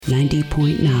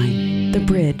90.9 The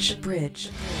Bridge.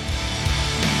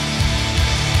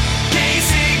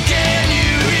 Casey, can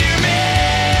you hear me?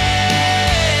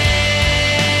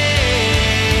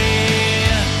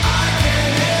 I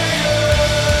can hear you.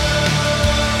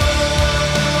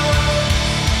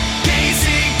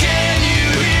 Casey, can you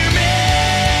hear me?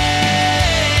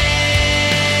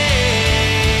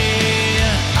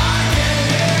 I can hear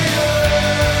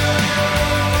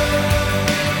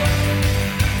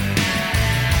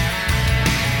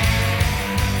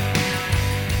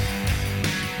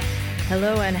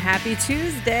Hello and happy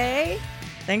Tuesday.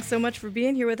 Thanks so much for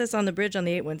being here with us on the bridge on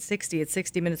the 8160. It's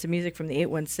 60 minutes of music from the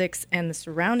 816 and the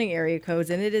surrounding area codes.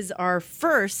 And it is our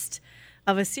first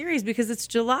of a series because it's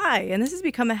July. And this has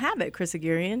become a habit, Chris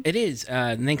Aguirre. It is.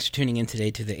 Thanks for tuning in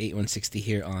today to the 8160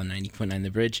 here on 90.9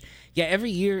 The Bridge. Yeah,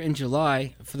 every year in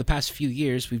July, for the past few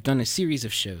years, we've done a series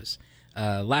of shows.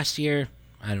 Last year,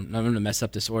 I'm going to mess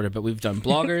up this order, but we've done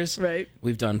bloggers. Right.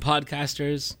 We've done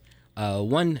podcasters.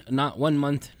 One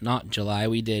month, not July.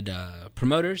 We did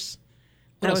promoters.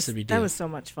 What else did we do? That was so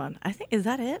much fun. I think, is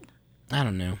that it? I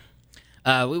don't know.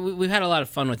 We've had a lot of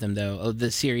fun with them though.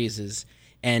 The series is,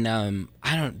 and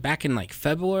back in like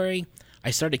February,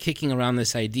 I started kicking around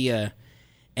this idea,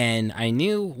 and I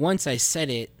knew once I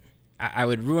said it, I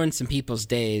would ruin some people's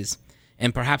days,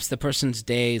 and perhaps the person's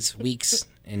days, weeks,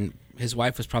 and his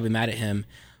wife was probably mad at him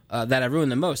that I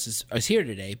ruined the most is here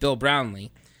today. Bill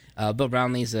Brownlee. Bill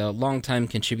Brownlee is a longtime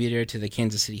contributor to the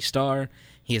Kansas City Star.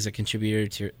 He is a contributor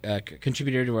to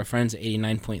our friends at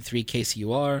 89.3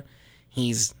 KCUR.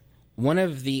 He's one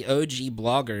of the OG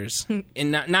bloggers,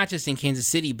 and not just in Kansas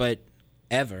City, but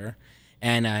ever.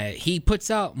 And he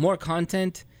puts out more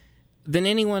content than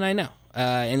anyone I know.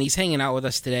 And he's hanging out with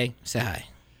us today. Say hi.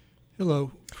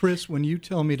 Hello. Chris, when you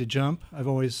tell me to jump, I've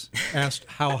always asked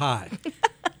how high.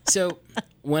 So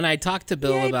when I talked to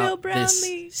Bill Yay, about Bill this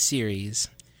Brownlee. series,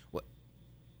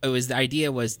 the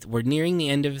idea was we're nearing the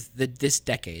end of this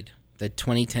decade, the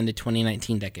 2010 to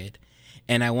 2019 decade,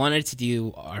 and I wanted to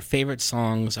do our favorite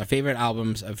songs, our favorite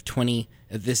albums of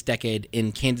this decade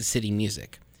in Kansas City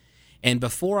music. And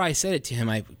before I said it to him,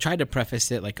 I tried to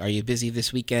preface it like, "Are you busy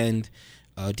this weekend?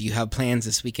 Do you have plans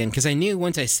this weekend?" Because I knew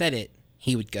once I said it,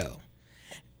 he would go.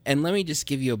 And let me just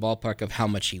give you a ballpark of how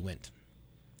much he went.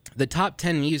 The top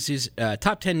 10 musicians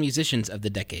of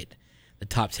the decade. The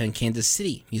top 10 Kansas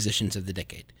City musicians of the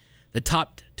decade, the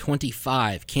top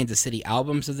 25 Kansas City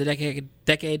albums of the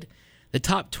decade, the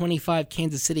top 25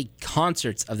 Kansas City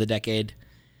concerts of the decade.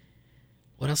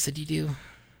 What else did you do?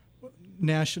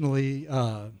 Nationally,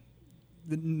 the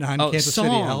non-Kansas City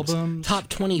albums. Top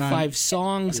 25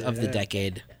 songs of the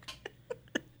decade.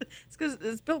 It's because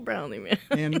it's Bill Brownlee,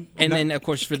 man. And then, of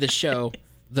course, for the show,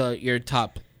 your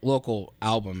top local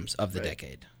albums of the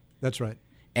decade. That's right.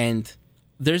 And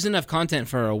there's enough content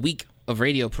for a week of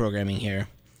radio programming here,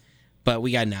 but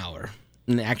we got an hour.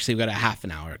 And actually, we got a half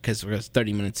an hour because we're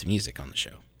 30 minutes of music on the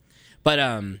show. But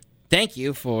thank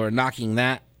you for knocking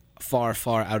that far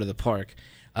out of the park.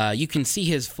 You can see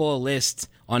his full list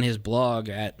on his blog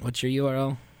at, what's your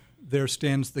URL?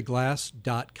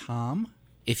 ThereStandsTheGlass.com.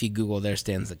 If you Google There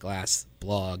Stands the Glass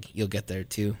blog, you'll get there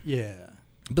too. Yeah.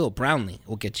 Bill Brownlee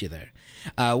will get you there.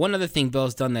 One other thing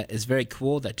Bill's done that is very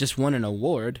cool that just won an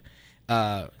award.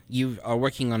 You are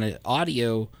working on an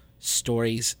audio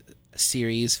stories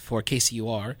series for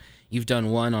KCUR. You've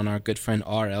done one on our good friend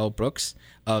R.L. Brooks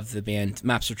of the band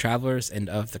Maps for Travelers and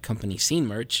of the company Scene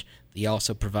Merch. They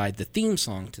also provide the theme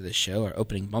song to this show, our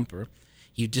opening bumper.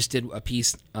 You just did a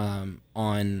piece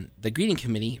on the greeting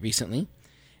committee recently,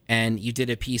 and you did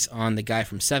a piece on the guy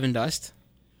from Seven Dust,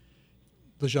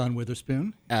 LeJean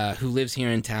Witherspoon, who lives here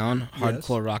in town,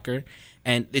 hardcore rocker.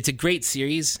 And it's a great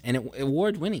series and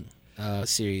award-winning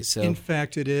series. So, in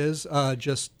fact, it is.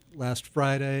 Just last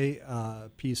Friday,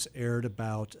 a piece aired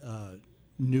about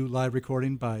new live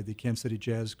recording by the Kansas City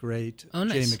Jazz great Jay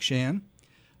McShann.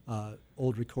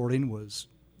 Old recording was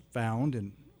found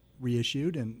and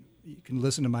reissued, and you can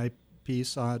listen to my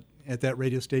piece at that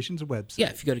radio station's website. Yeah,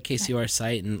 if you go to KCUR's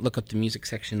site and look up the music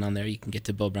section on there, you can get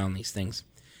to Bill Brownlee's things.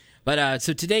 But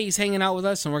so today he's hanging out with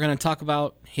us, and we're going to talk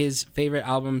about his favorite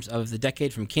albums of the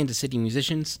decade from Kansas City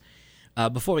musicians.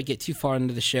 Before we get too far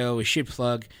into the show, we should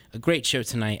plug a great show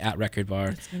tonight at Record Bar.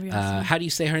 It's gonna be awesome. How do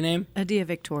you say her name? Adia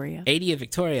Victoria. Adia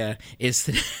Victoria is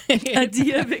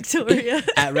Adia Victoria.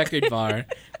 at Record Bar.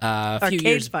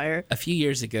 Arcade Fire. A few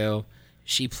years ago,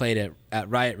 she played at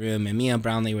Riot Room, and me and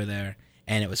Brownlee were there.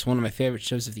 And it was one of my favorite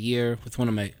shows of the year, with one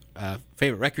of my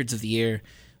favorite records of the year,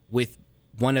 with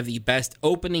one of the best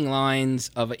opening lines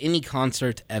of any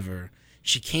concert ever.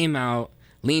 She came out,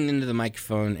 leaned into the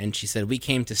microphone, and she said, "We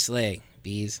came to slay,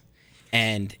 bees."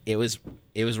 and it was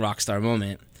rock star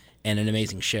moment and an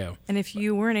amazing show. And if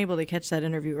you weren't able to catch that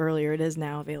interview earlier, it is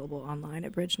now available online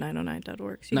at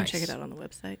bridge909.org. So you Nice. can check it out on the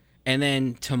website. And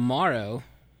then tomorrow,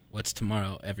 what's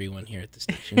tomorrow, everyone here at the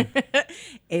station?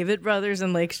 Avett Brothers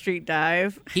and Lake Street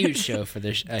Dive. Huge show for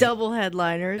this. Double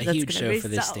headliners. A That's huge gonna show be for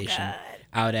this so station good.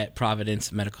 out at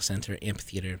Providence Medical Center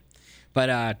Amphitheater.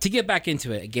 But to get back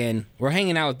into it, again, we're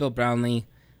hanging out with Bill Brownlee.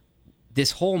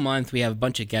 This whole month, we have a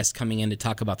bunch of guests coming in to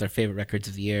talk about their favorite records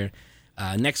of the year.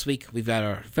 Next week, we've got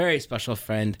our very special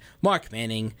friend, Mark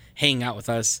Manning, hanging out with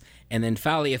us. And then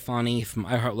Fally Afani from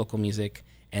iHeart Local Music.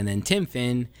 And then Tim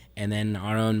Finn. And then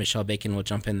our own Michelle Bacon will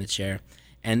jump in the chair.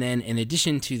 And then in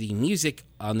addition to the music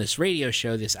on this radio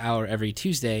show this hour every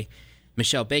Tuesday,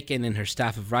 Michelle Bacon and her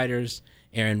staff of writers,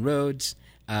 Aaron Rhodes,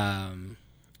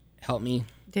 help me,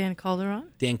 Dan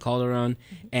Calderon.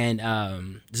 and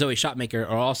Zoe Shopmaker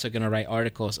are also going to write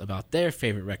articles about their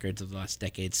favorite records of the last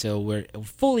decade. So we're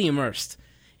fully immersed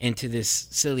into this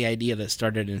silly idea that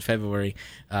started in February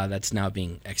that's now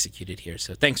being executed here.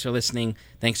 So thanks for listening.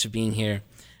 Thanks for being here.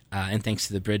 And thanks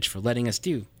to The Bridge for letting us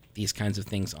do these kinds of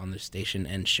things on the station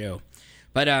and show.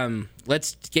 But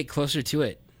let's get closer to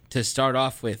it. To start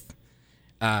off with,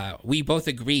 we both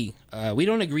agree. We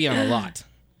don't agree on a lot.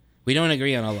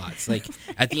 It's like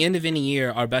at the end of any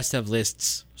year, our best of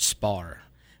lists spar.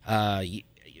 And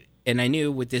I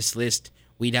knew with this list,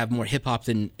 we'd have more hip hop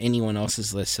than anyone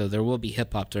else's list. So there will be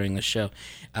hip hop during the show,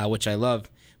 which I love.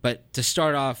 But to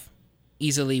start off,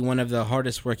 easily one of the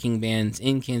hardest working bands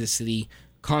in Kansas City,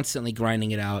 constantly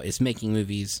grinding it out, is Making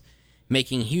Movies,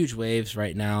 making huge waves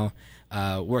right now,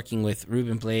 working with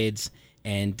Ruben Blades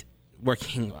and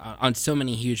working on so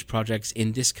many huge projects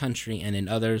in this country and in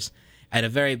others at a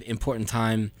very important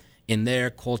time in their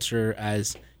culture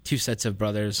as two sets of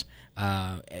brothers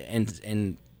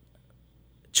and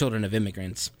children of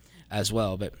immigrants as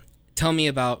well. But tell me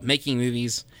about Making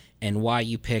Movies and why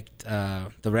you picked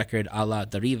the record A La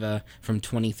Deriva from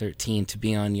 2013 to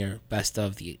be on your best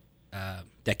of the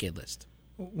decade list.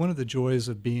 One of the joys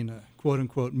of being a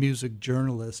quote-unquote music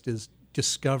journalist is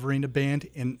discovering a band,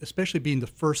 and especially being the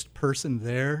first person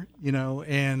there,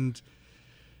 and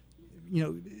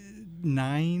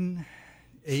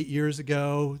 8 years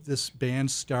ago, this band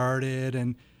started,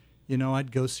 and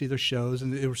I'd go see their shows,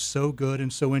 and they were so good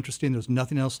and so interesting. There was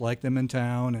nothing else like them in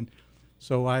town, and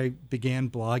so I began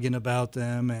blogging about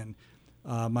them. And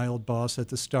my old boss at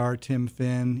the Star, Tim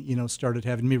Finn, started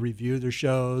having me review their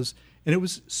shows, and it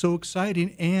was so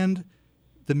exciting. And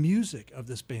the music of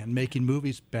this band, Making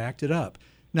Movies, backed it up.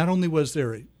 Not only was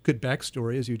there a good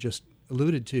backstory, as you just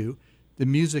alluded to, the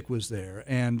music was there,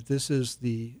 and this is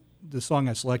the song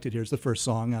I selected here is the first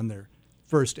song on their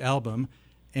first album,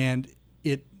 and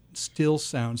it still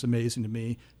sounds amazing to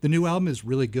me. The new album is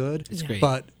really good. It's great.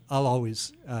 But I'll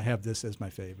always have this as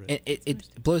my favorite.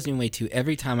 It blows me away, too.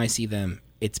 Every time I see them,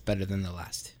 it's better than the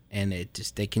last. And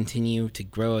they continue to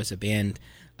grow as a band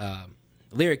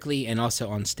lyrically and also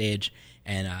on stage.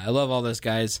 And I love all those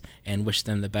guys and wish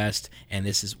them the best. And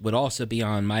this would also be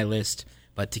on my list.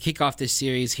 But to kick off this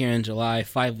series here in July,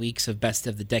 5 weeks of Best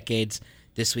of the Decades.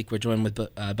 This week we're joined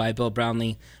by Bill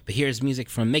Brownlee. But here's music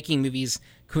from Making Movies,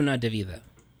 Cuna de Vida.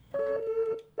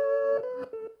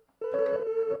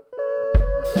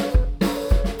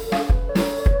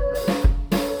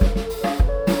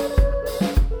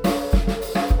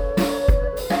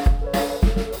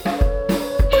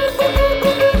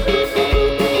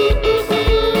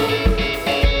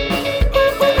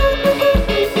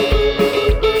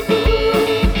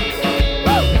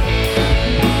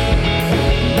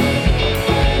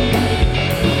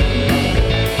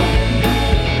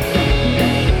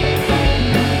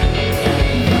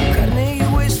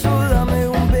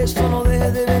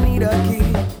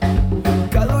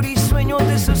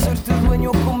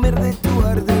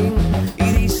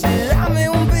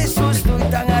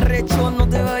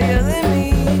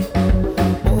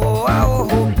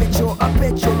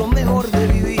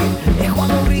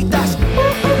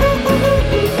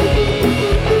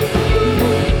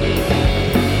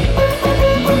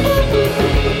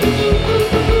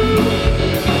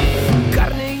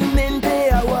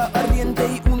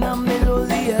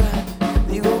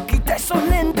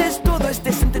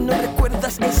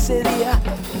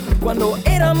 Cuando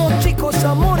éramos chicos,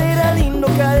 amor era lindo,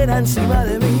 cadera encima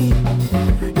de mí.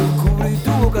 Yo cubrí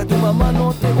tu boca, tu mamá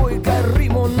no te oiga, el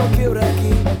ritmo no quiebra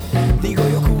aquí. Digo,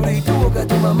 yo cubrí tu boca,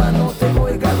 tu mamá no te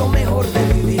oiga, lo mejor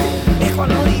de vivir es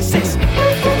cuando dices.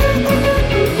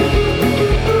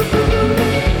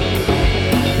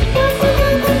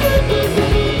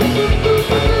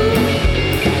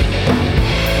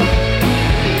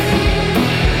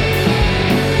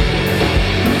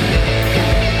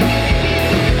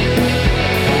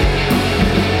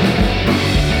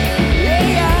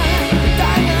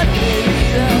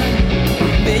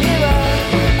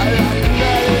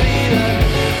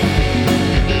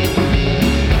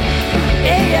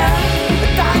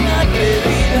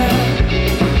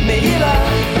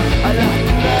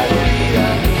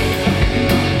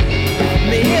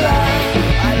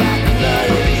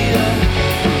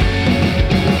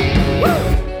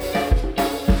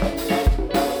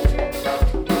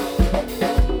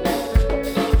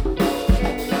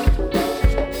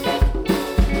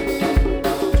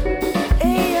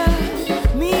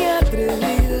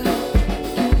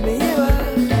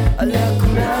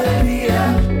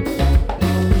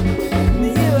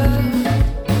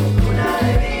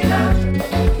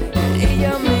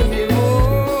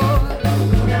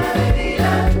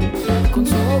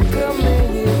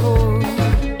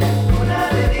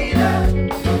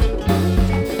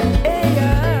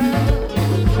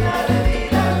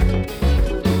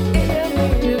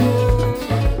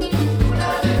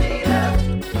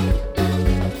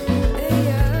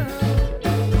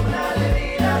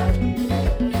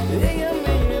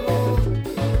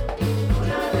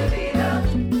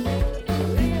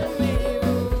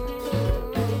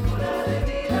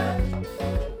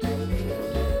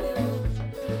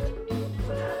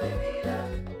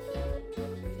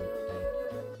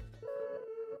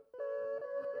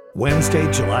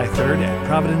 Wednesday, July 3rd at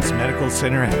Providence Medical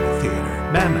Center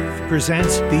Amphitheater. Mammoth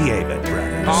presents the Avett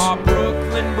Brothers. Oh,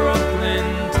 Brooklyn,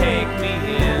 Brooklyn, take me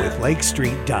in. With Lake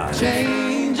Street Dive.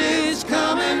 Change is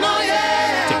coming, oh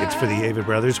yeah. Tickets for the Avett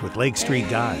Brothers with Lake Street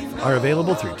Dive are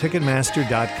available through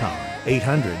Ticketmaster.com.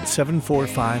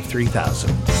 800-745-3000.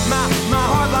 My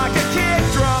heart like a kick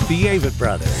drum. The Avett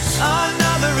Brothers.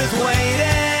 Another is waiting.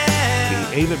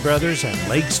 The Avett Brothers and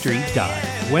Lake Street Dive.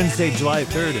 Wednesday, July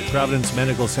 3rd at Providence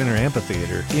Medical Center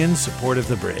Amphitheater in support of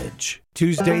the bridge.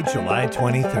 Tuesday, July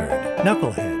 23rd,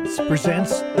 Knuckleheads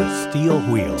presents The Steel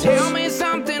Wheels. Tell me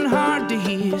something hard to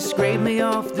hear. Scrape me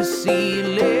off the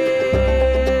ceiling.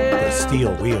 The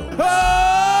Steel Wheels.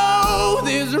 Oh,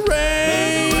 there's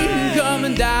rain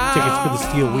coming down. Tickets for The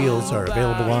Steel Wheels are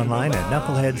available online at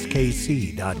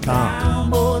knuckleheadskc.com.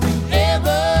 More than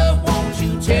ever, won't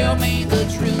you tell me the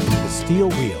truth? The Steel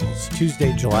Wheels,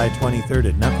 Tuesday, July 23rd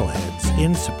at Knuckleheads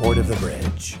in support of the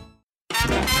bridge.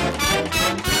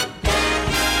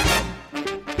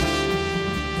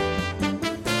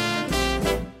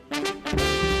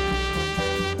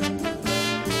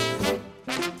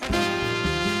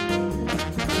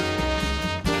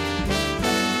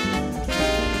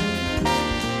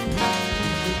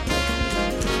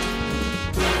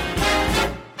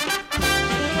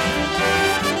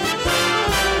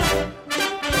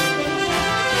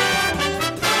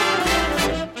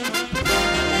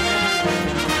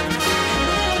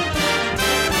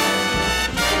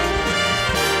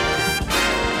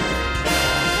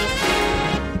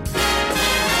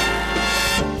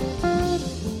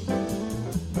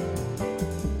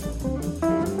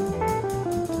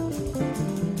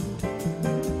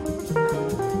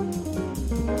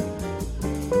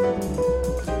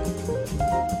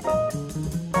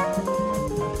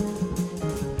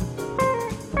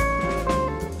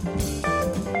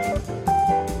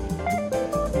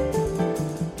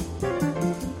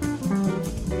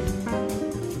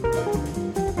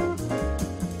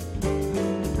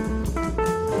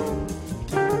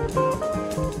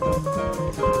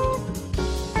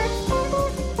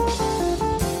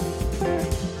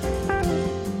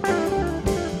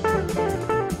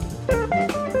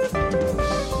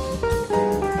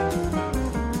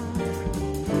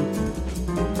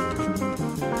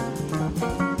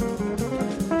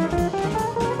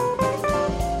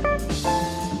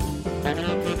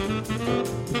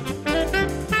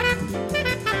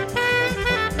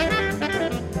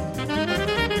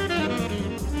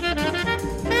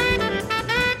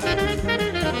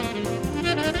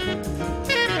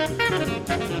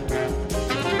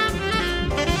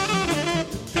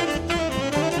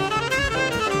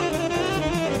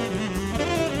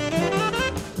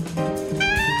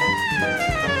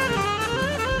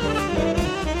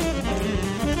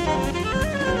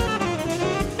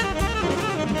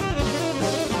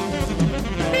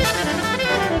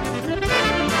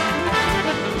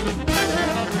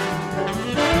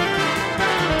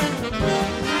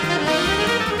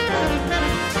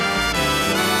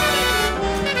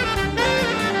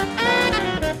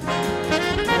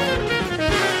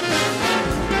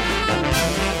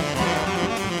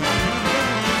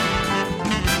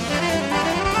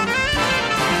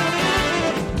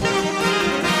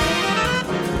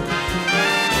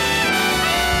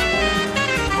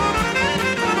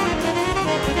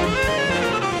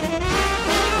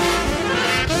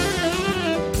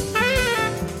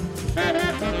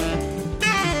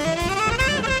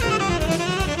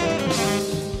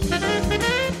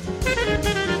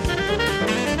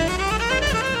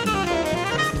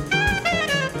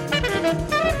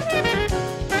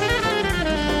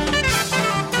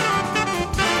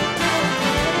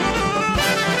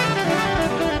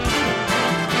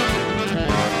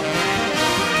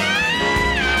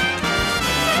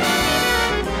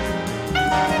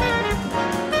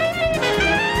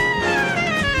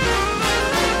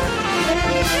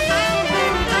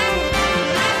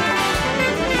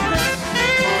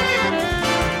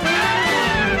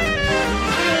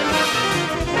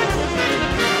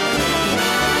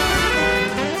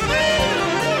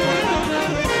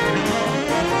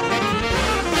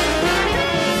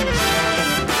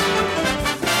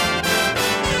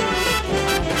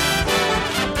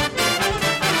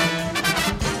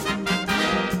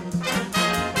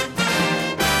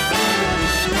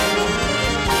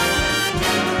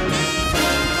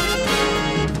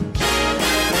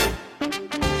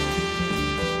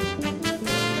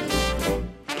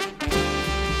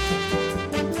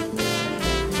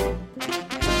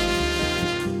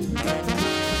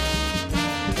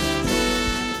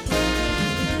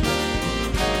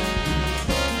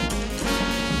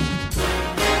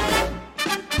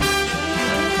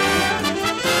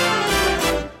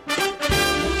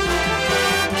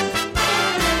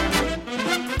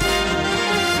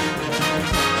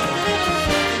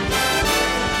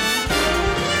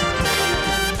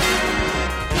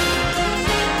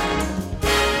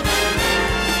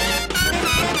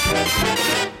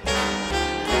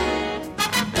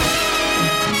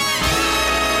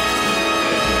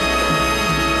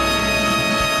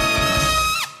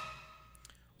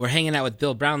 we're hanging out with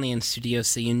Bill Brownlee in studio,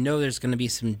 so you know there's going to be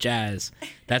some jazz.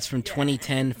 That's from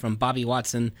 2010 from Bobby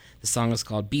Watson. The song is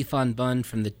called Beef on Bun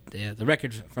from the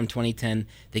record from 2010,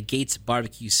 The Gates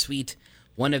Barbecue Suite,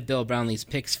 one of Bill Brownlee's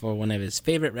picks for one of his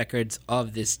favorite records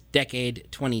of this decade,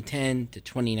 2010 to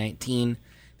 2019.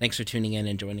 Thanks for tuning in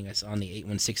and joining us on the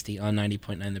 8160 on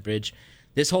 90.9 The Bridge.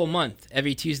 This whole month,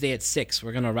 every Tuesday at 6,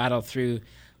 we're going to rattle through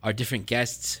our different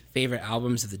guests' favorite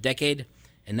albums of the decade,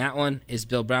 and that one is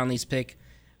Bill Brownlee's pick.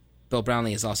 Bill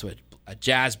Brownlee is also a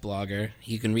jazz blogger.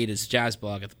 You can read his jazz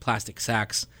blog at the Plastic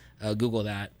Sax. Google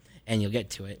that, and you'll get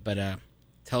to it. But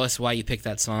tell us why you picked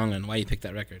that song and why you picked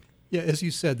that record. Yeah, as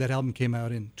you said, that album came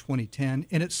out in 2010,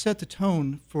 and it set the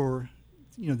tone for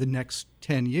the next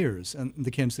 10 years in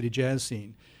the Kansas City jazz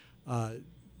scene.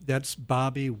 That's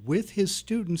Bobby with his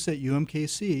students at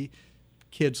UMKC,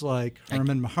 kids like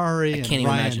Herman Mahari and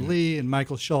Ryan Lee and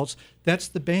Michael Schultz. That's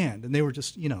the band, and they were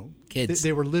just, kids.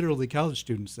 They were literally college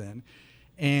students then.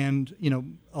 And,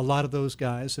 a lot of those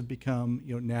guys have become,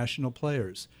 national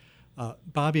players.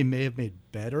 Bobby may have made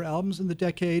better albums in the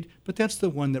decade, but that's the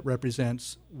one that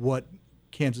represents what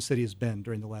Kansas City has been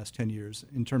during the last 10 years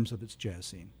in terms of its jazz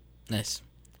scene. Nice.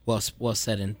 Well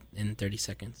said in 30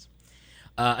 seconds.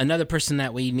 Another person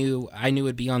that I knew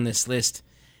would be on this list,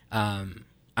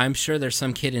 I'm sure there's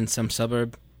some kid in some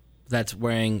suburb that's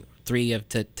wearing 3 of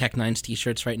Tech Nine's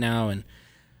t-shirts right now, and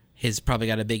he's probably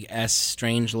got a big S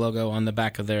Strange logo on the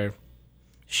back of their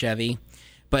Chevy.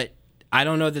 But I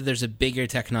don't know that there's a bigger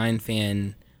Tech Nine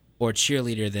fan or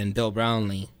cheerleader than Bill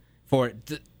Brownlee for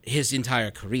his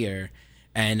entire career.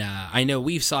 And I know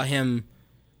we saw him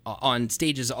on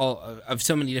stages of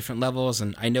so many different levels,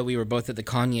 and I know we were both at the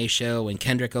Kanye show when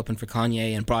Kendrick opened for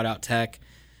Kanye and brought out Tech.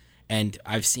 And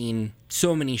I've seen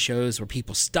so many shows where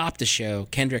people stopped the show.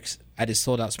 Kendrick's at his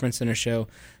sold-out Sprint Center show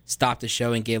stopped the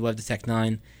show and gave love to Tech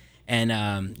Nine.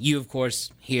 And you, of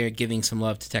course, here giving some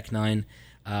love to Tech Nine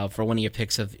for one of your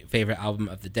picks of favorite album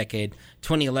of the decade.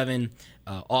 2011,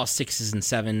 all 6s and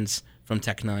 7s from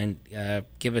Tech Nine.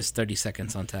 Give us 30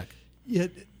 seconds on Tech. Yeah,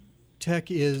 Tech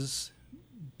is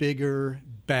bigger,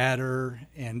 badder,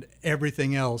 and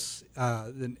everything else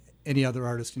than any other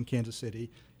artist in Kansas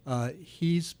City.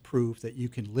 He's proof that you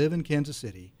can live in Kansas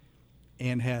City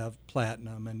and have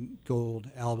platinum and gold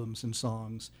albums and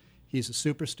songs. He's a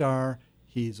superstar.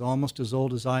 He's almost as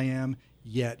old as I am,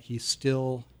 yet he's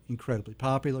still incredibly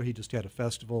popular. He just had a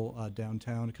festival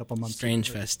downtown a couple months ago. Strange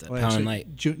Fest, Power and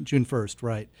Light. June 1st,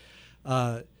 right.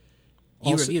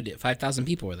 You reviewed it. 5,000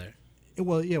 people were there.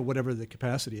 Well, yeah, whatever the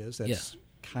capacity is, that's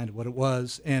kind of what it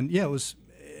was. And, yeah, it was...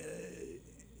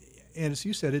 And as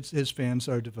you said, his fans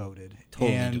are devoted.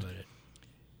 Totally devoted.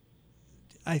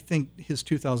 I think his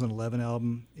 2011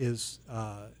 album is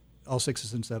all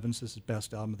 6s and 7s is his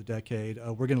best album of the decade.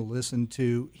 We're going to listen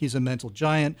to He's a Mental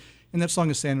Giant, and that song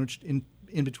is sandwiched in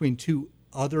between 2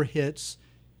 other hits.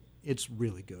 It's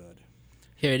really good.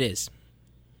 Here it is.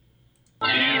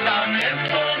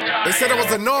 They said I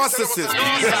was a narcissist.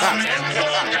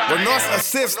 Well,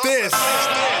 narcissist is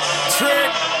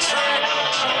trick.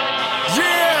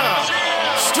 Yeah,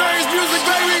 strange music,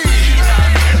 baby.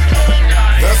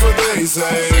 That's what they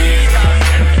say.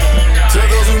 Tell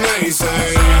those who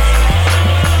naysay.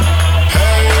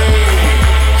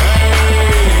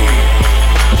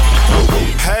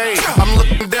 Hey, I'm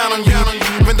looking down on you,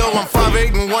 even though I'm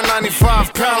 5'8" and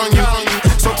 195 pound on you.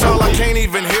 So tall I can't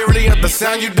even hear any of the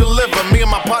sound you deliver. Me and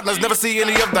my partners never see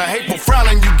any of the hateful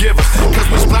frowning you give us. Cause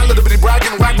we splat little bitty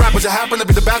bragging whack rappers. You happen to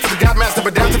be the bastard, the gap master,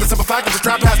 but down to the simple fact that you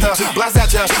strap past us. Blast at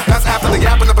ya, that's after the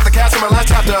yapping up at the cast in my last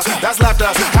chapter. That's laughter,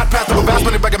 hot past the vast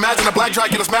money back. Imagine a black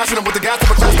Dracula smashing them with the gas to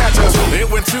protest at ya. It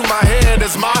went to my head,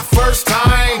 it's my first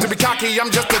time to be cocky. I'm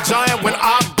just a giant when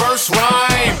I burst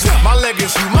rhyme. My leg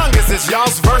is humongous, it's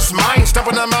y'all's verse mine.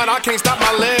 Stepping them out, I can't stop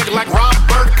my leg like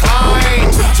Robert Klein.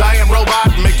 Giant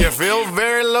robot, make you feel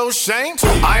very low shame.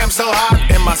 I am so hot,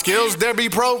 and my skills there be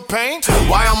propane.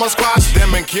 Why I must squash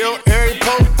them and kill every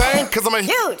thing? Cause I'm a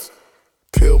huge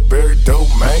Pillsbury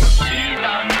domain.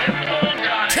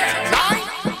 Tech Nine.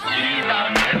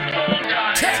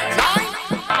 Tech Nine.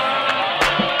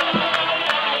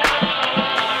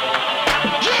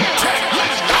 Tech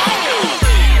Nine.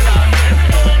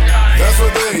 That's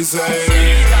what they say.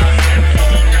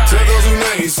 Tell those who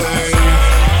naysay.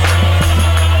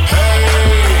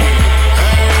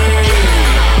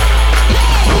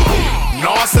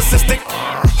 Narcissistic,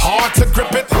 hard to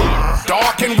grip it,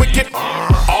 dark and wicked,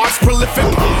 arts prolific,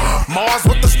 Mars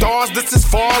with the stars, this is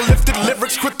far lifted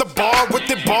lyrics, quit the bar with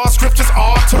the bar, scriptures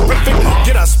are terrific,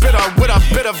 get a spitter with a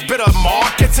bit of bitter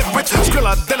markets it rich,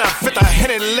 skrilla then a fit a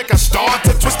henny liquor, start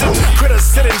to twist it, critters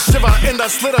sit and shiver in the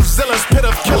slit of Zilla's pit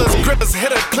of killers, grippers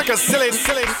hit a clicker, a silly,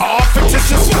 all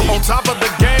fictitious. On top of the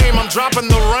game, I'm dropping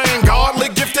the rain. Godly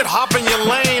gifted, hopping your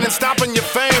lane and stopping your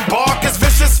fame. Bark is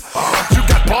vicious. You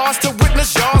got bars to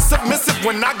witness, y'all submissive.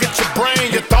 When I get your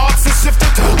brain, your thoughts are shifted.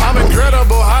 I'm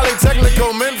incredible, highly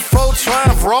technical, meant for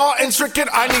triumph. Raw, intricate,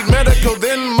 I need medical,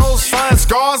 then most science.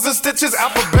 Scars and stitches,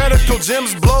 alphabetical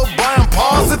gems blow by. I'm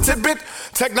pause a tidbit,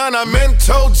 Tech 9, a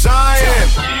mental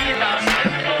giant.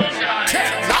 Tech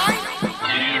 9?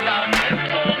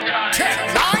 Tech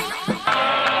 9?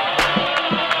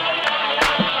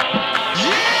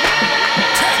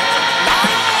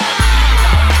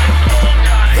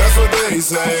 That's what they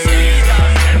say.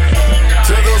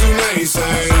 Tell those who naysay.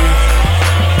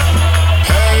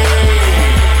 Hey, hey.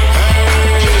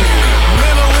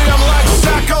 Mentally I'm like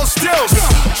Shaq on stilts.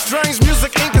 Strange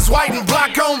music, ink is white and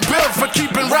black on build for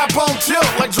keeping rap on tilt.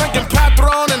 Like drinking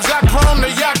Patron and Jack Chrome, the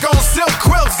yak on silk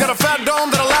quilts. Got a fat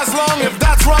dome that'll last long if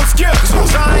that's wrong skill.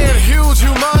 Giant, huge,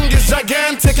 humongous,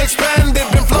 gigantic, expanded.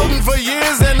 Been floating for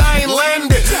years and I ain't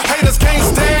landed. Haters can't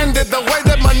stand it. The way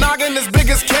that my noggin is big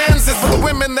as Kansas. For the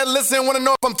women that listen wanna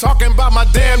know if I'm talking about my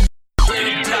damn. Tech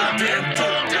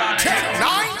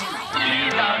 9?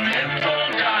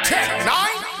 Tech 9?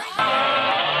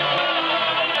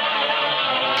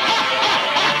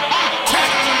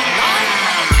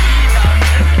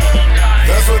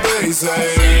 That's what they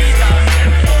say.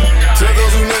 Tell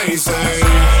those who naysay.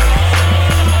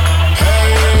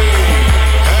 Hey,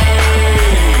 hey.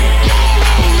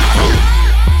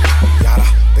 Yada,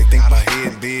 they think my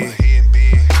head big.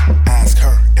 Ask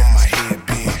her if my head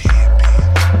big.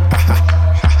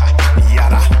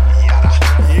 Yada, yada.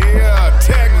 Yeah,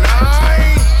 Tech 9.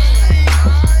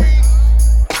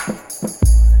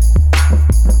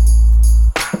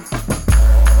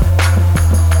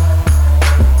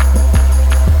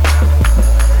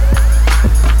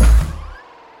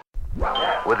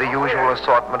 With the usual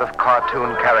assortment of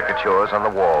cartoon caricatures on the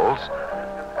walls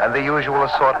and the usual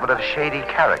assortment of shady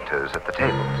characters at the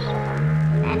tables.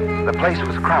 The place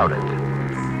was crowded,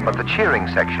 but the cheering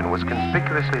section was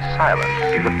conspicuously silent.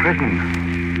 It's a prison,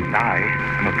 and I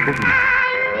am a prisoner.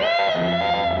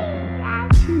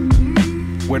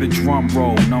 Where the drum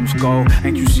roll, numbskull.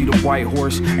 Ain't you see the white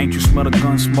horse? Ain't you smell the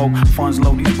gun smoke? Funds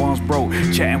low, these bombs broke.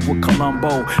 Chatting with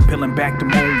Columbo, peeling back the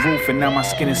moon roof, and now my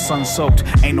skin is sun soaked.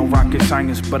 Ain't no rocket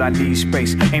science, but I need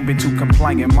space. Ain't been too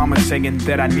compliant. Mama saying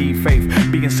that I need faith.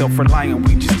 Being self-reliant,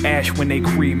 we just ash when they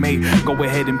cremate. Go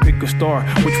ahead and pick a star.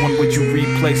 Which one would you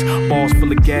replace? Balls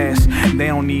full of gas. They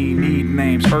don't need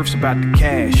names. Earth's about the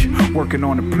cash. Working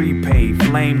on a prepaid,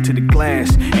 flame to the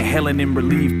glass, inhaling in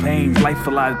relief pains. Life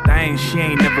a lot of things. She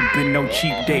ain't never been no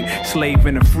cheap date. Slave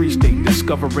in a free state,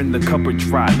 discovering the cupboard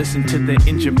dry. Listen to the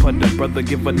engine putter, brother,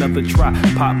 give another try.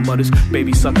 Pop mutters,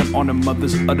 baby sucking on a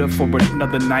mother's udder for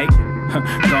another night.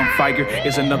 Gunfire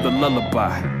is another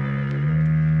lullaby.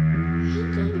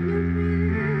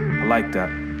 I like that.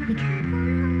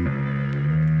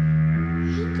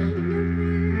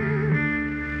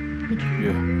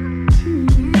 Yeah.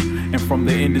 And from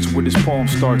the end is where this poem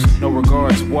starts. No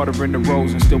regards, water in the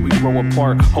rose, and still we grow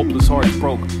apart. Hopeless hearts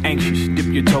broke, anxious, dip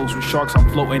your toes with sharks. I'm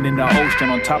floating in the ocean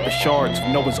on top of shards of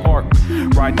Noah's Ark.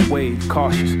 Ride the wave,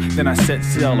 cautious, then I set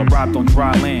sail. Arrived on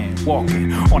dry land,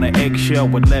 walking on an eggshell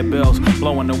with lead bells.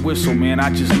 Blowing the whistle, man, I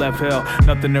just left hell.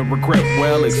 Nothing to regret,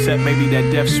 well, except maybe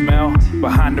that death smell.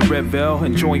 Behind the red veil,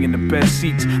 enjoying the best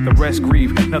seats. The rest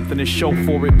grieve, nothing to show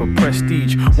for it but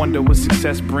prestige. Wonder what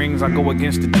success brings. I go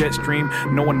against the jet stream,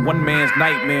 knowing one man's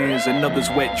nightmare is another's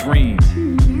wet dream.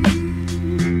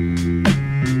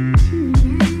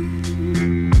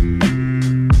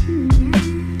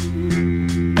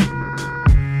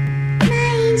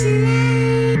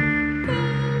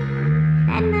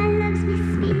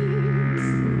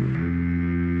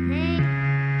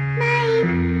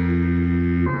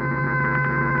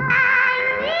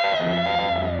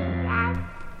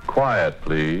 Quiet,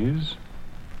 please.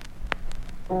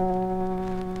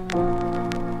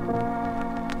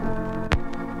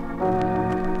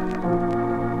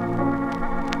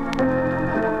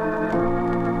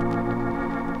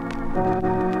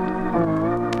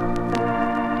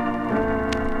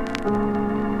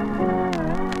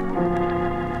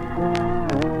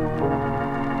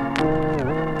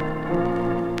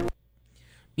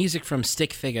 Music from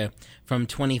Stick Figure from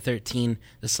 2013.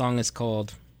 The song is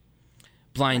called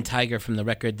Blind Tiger from the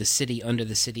record The City Under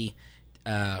the City.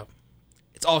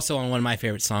 It's also on one of my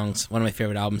favorite songs, one of my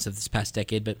favorite albums of this past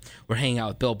decade. But we're hanging out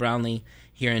with Bill Brownlee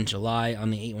here in July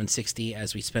on the 8160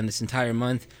 as we spend this entire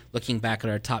month looking back at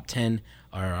our top 10,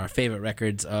 or our favorite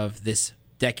records of this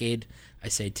decade. I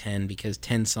say 10 because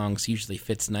 10 songs usually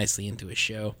fits nicely into a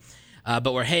show.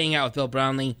 But we're hanging out with Bill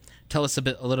Brownlee. Tell us a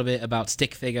little bit about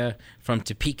Stick Figure from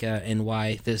Topeka and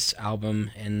why this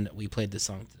album, and we played this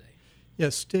song today. Yeah,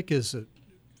 Stick is a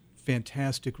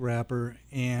fantastic rapper,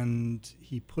 and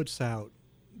he puts out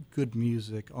good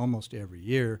music almost every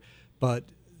year. But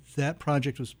that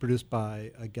project was produced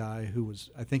by a guy who was,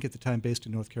 I think at the time, based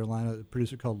in North Carolina, a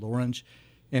producer called Lorange.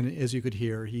 And as you could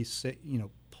hear, he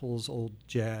pulls old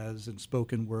jazz and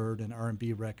spoken word and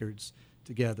R&B records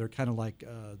together, kind of like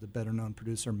the better-known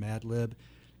producer Madlib.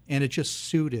 And it just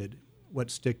suited what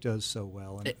Stick does so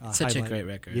well. And, it's such a great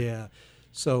record. Yeah.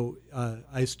 So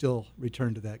I still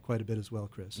return to that quite a bit as well,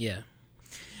 Chris. Yeah.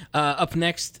 Up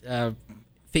next,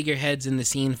 figureheads in the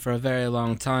scene for a very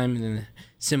long time, and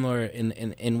similar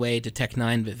in way to Tech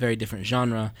Nine, but very different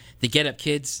genre. The Get Up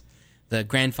Kids, the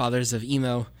grandfathers of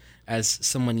emo, as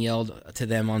someone yelled to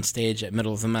them on stage at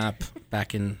Middle of the Map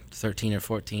back in 13 or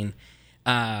 14.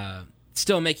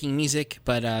 Still making music,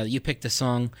 but you picked a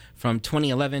song from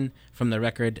 2011 from the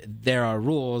record There Are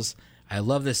Rules. I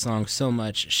love this song so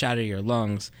much, Shatter Your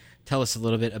Lungs. Tell us a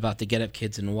little bit about the Get Up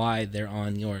Kids and why they're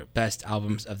on your best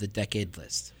albums of the decade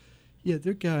list. Yeah,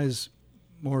 they're guys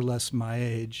more or less my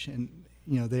age, and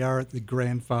they are the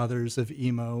grandfathers of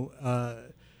emo.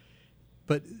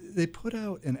 But they put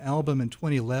out an album in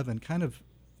 2011,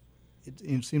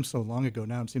 it seems so long ago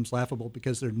now, it seems laughable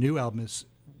because their new album is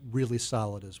really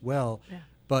solid as well. Yeah.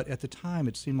 But at the time,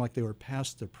 it seemed like they were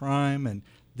past their prime, and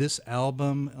this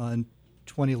album in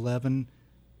 2011,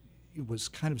 it was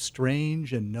kind of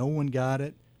strange, and no one got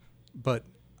it. But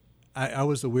I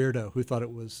was the weirdo who thought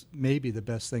it was maybe the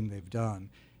best thing they've done.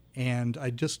 And I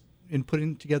just, in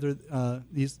putting together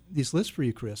these lists for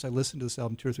you, Chris, I listened to this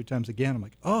album 2 or 3 times again. I'm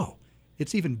like, oh,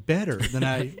 it's even better than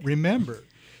I remember.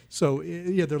 So,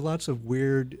 yeah, there are lots of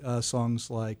weird songs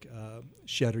like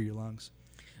Shatter Your Lungs.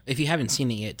 If you haven't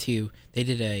seen it yet, too, they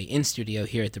did a in-studio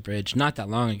here at the Bridge not that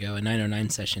long ago, a 909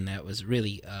 session that was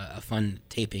really a fun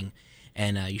taping,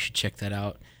 and you should check that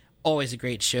out. Always a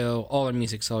great show. All their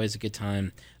music's always a good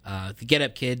time. The Get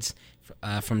Up Kids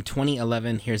from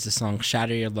 2011. Here's the song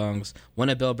Shatter Your Lungs, one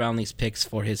of Bill Brownlee's picks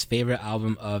for his favorite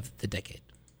album of the decade.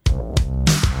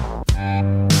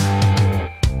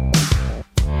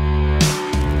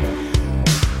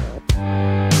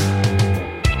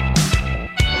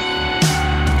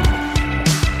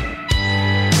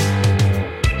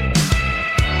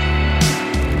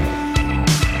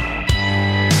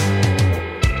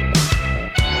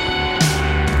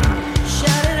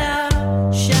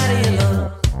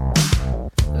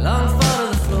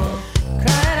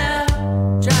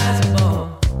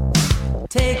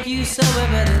 Somewhere,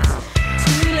 but it's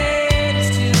too late,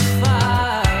 it's too far.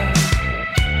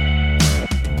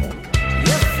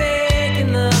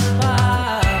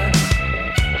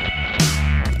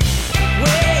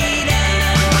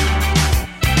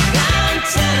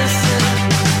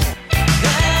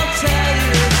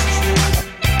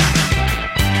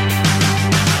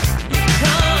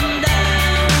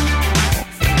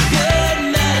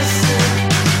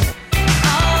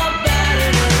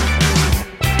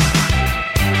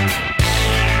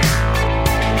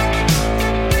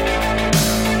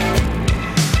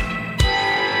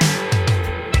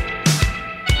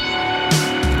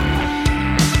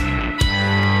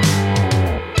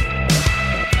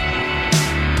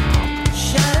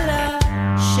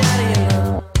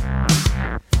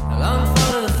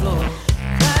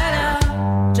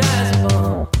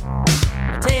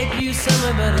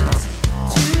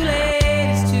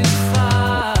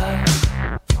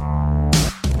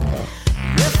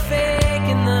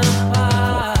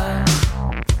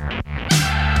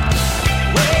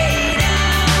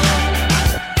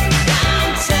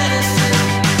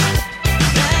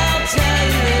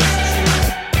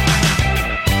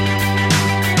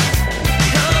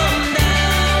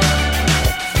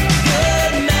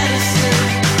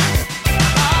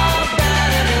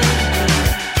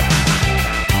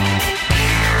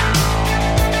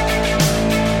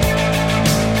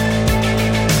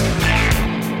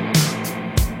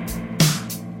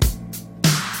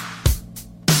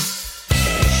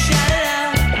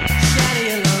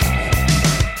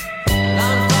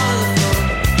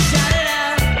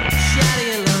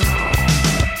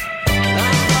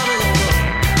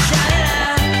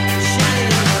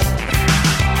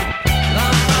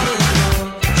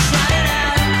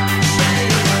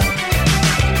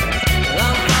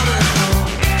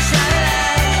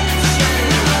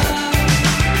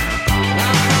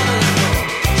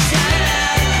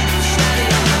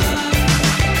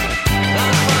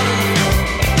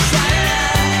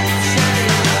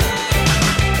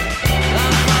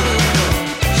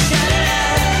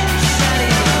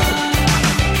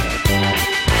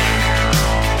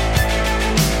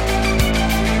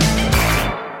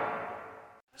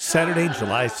 Saturday,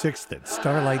 July 6th at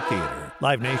Starlight Theater.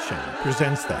 Live Nation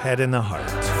presents The Head and the Heart.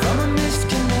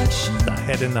 The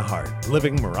Head and the Heart,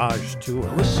 Living Mirage Tour.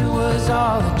 Wish it was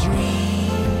all a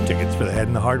dream. Tickets for The Head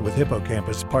and the Heart with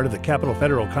Hippocampus, part of the Capitol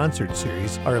Federal Concert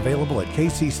Series, are available at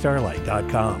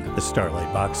kcstarlight.com, the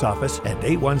Starlight box office, and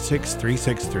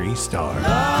 816-363-STAR.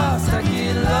 Lost, I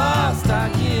get lost, I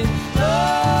get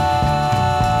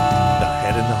lost. The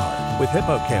Head and the Heart with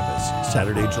Hippocampus,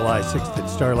 Saturday, July 6th at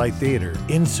Starlight Theater,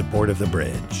 in support of The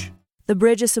Bridge. The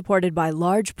Bridge is supported by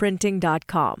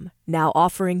largeprinting.com, now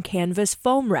offering canvas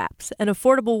foam wraps, an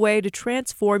affordable way to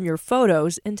transform your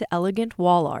photos into elegant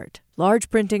wall art.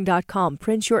 Largeprinting.com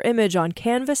prints your image on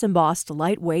canvas embossed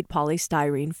lightweight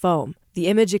polystyrene foam. The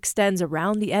image extends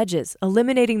around the edges,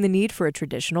 eliminating the need for a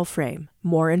traditional frame.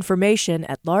 More information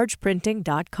at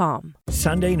largeprinting.com.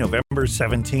 Sunday, November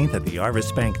 17th at the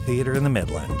Arvis Bank Theater in the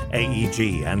Midland.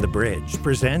 AEG and The Bridge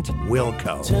present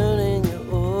Wilco. Turning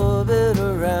your orbit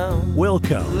around.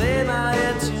 Wilco. Lay my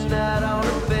head tonight on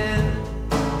a bed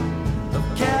of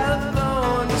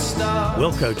California stars.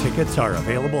 Wilco tickets are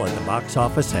available at the box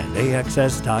office and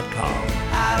AXS.com.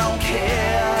 I don't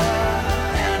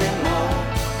care anymore.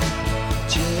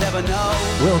 You never know.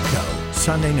 Wilco,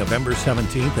 Sunday, November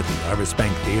 17th at the Arvis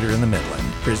Bank Theater in the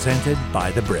Midland, presented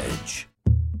by The Bridge.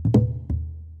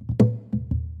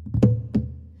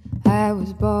 I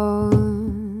was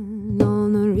born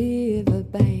on the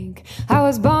riverbank. I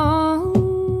was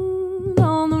born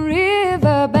on the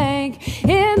riverbank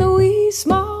in the wee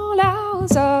small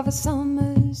hours of a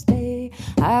summer's day.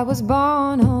 I was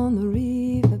born on the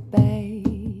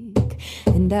riverbank,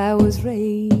 and I was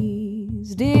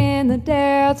raised in the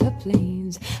Delta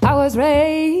Plains. I was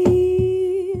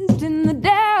raised in the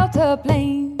Delta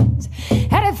Plains,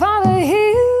 headed for the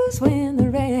hills when the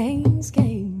rains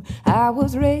came. I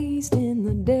was raised in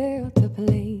the Delta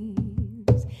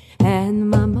Plains, and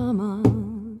my mama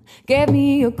gave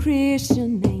me a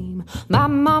Christian name. My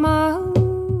mama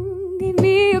gave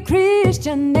me a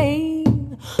Christian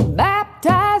name,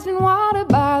 baptized in water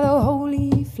by the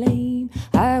holy flame.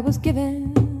 I was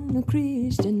given a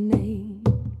Christian name.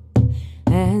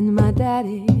 And my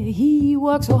daddy, he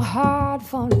worked so hard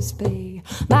for his pay.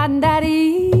 My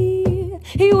daddy,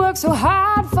 he worked so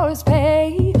hard for his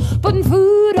pay, putting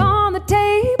food on the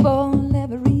table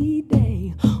every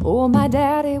day. Oh, my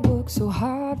daddy worked so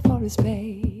hard for his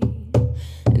pay.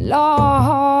 And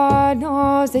Lord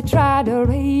knows they tried to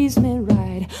raise me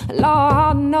right.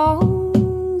 Lord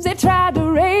knows they tried to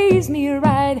raise me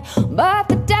right, but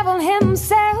the devil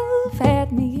himself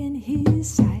had me in his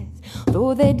sight.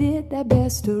 Though they did their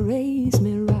best to raise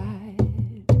me right.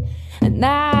 And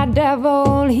that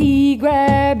devil, he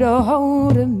grabbed a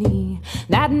hold of me.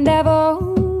 That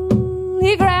devil,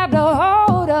 he grabbed a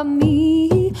hold of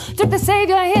me. Took the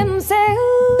Savior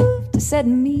himself to set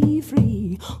me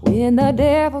free. When the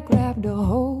devil grabbed a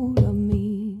hold of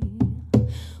me.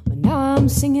 But now I'm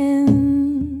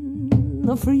singing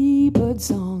a free bird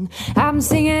song. I'm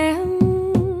singing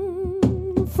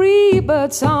a free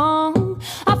bird song.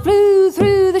 I flew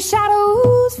through the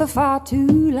shadows for far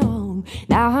too long.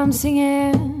 Now I'm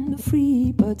singing a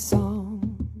free bird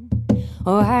song.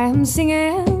 Oh, I'm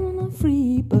singing a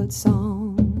free bird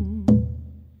song.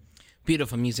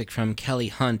 Beautiful music from Kelly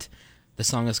Hunt. The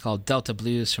song is called Delta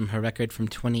Blues from her record from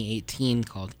 2018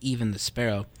 called Even the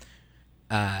Sparrow.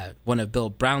 One of Bill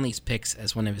Brownlee's picks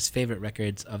as one of his favorite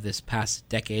records of this past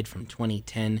decade from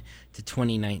 2010 to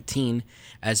 2019,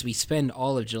 as we spend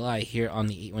all of July here on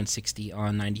the 8160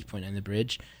 on 90.9 The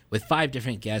Bridge with 5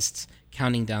 different guests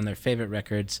counting down their favorite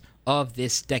records of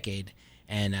this decade.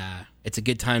 And it's a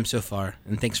good time so far.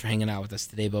 And thanks for hanging out with us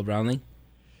today, Bill Brownlee.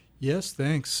 Yes,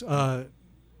 thanks. I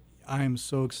am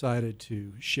so excited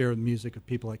to share the music of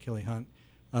people like Kelly Hunt.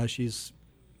 She's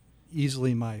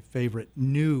easily my favorite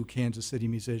new Kansas City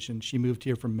musician. She moved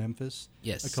here from Memphis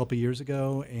a couple years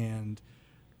ago, and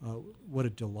what a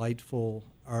delightful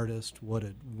artist. What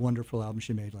a wonderful album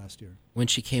she made last year. When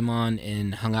she came on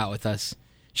and hung out with us,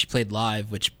 she played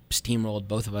live, which steamrolled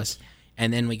both of us,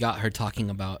 and then we got her talking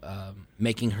about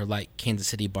making her like Kansas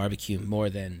City barbecue more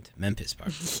than Memphis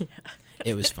barbecue. Yeah.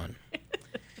 It was fun.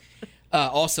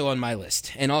 Also on my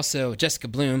list, and also Jessica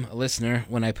Bloom, a listener,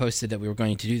 when I posted that we were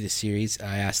going to do this series,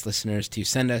 I asked listeners to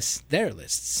send us their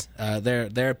lists,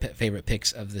 their favorite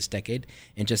picks of this decade,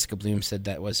 and Jessica Bloom said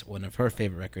that was one of her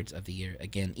favorite records of the year.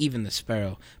 Again, Even the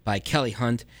Sparrow by Kelly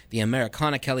Hunt, the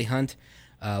Americana Kelly Hunt,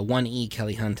 1E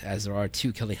Kelly Hunt, as there are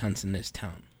 2 Kelly Hunts in this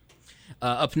town.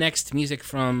 Up next, music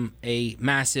from a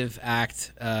massive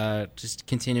act, just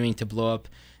continuing to blow up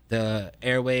the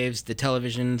airwaves, the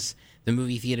televisions, the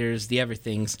movie theaters, the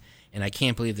everythings, and I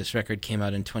can't believe this record came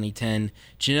out in 2010.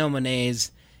 Janelle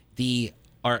Monáe's the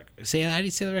how do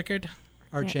you say the record?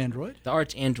 Arch Android. The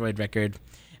Arch Android record.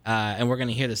 And we're going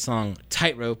to hear the song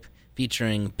Tightrope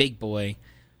featuring Big Boi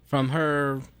from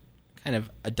her kind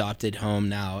of adopted home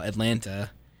now,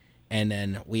 Atlanta. And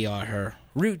then We Are Her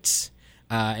Roots.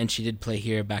 And she did play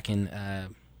here back in,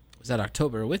 was that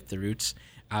October with the Roots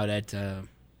out at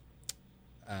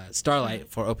Starlight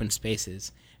for Open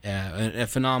Spaces. A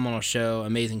phenomenal show,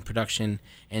 amazing production,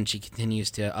 and she continues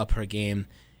to up her game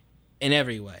in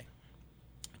every way.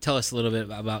 Tell us a little bit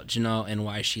about Janelle and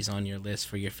why she's on your list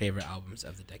for your favorite albums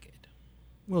of the decade.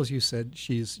 Well, as you said,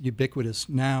 she's ubiquitous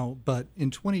now, but in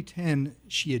 2010,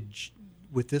 she had,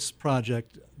 with this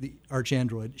project, the Arch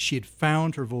Android, she had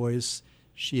found her voice.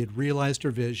 She had realized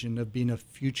her vision of being a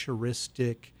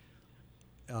futuristic,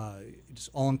 just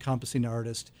all-encompassing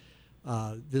artist.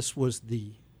 This was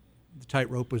the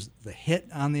Tightrope was the hit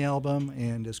on the album,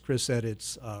 and as Chris said,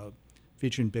 it's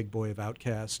featuring Big Boi of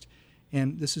Outkast.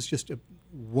 And this is just a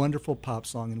wonderful pop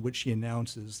song in which she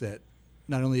announces that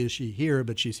not only is she here,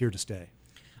 but she's here to stay.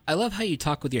 I love how you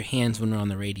talk with your hands when we're on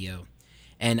the radio,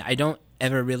 and I don't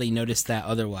ever really notice that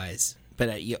otherwise. But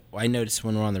I notice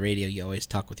when we're on the radio, you always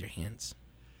talk with your hands.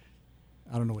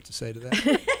 I don't know what to say to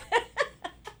that.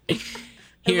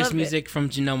 Here's music from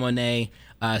Janelle Monáe.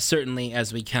 Certainly,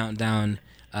 as we count down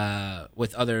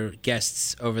with other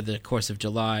guests over the course of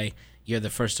July, you're the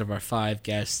first of our 5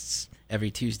 guests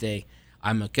every Tuesday.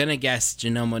 I'm going to guess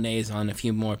Janelle Monáe is on a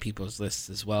few more people's lists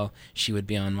as well. She would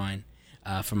be on mine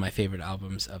for my favorite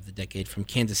albums of the decade from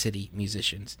Kansas City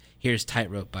musicians. Here's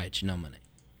Tightrope by Janelle Monáe.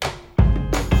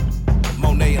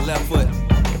 Monáe and Left Foot.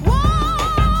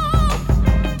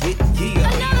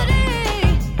 Another day.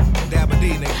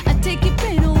 I take your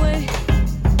pain away.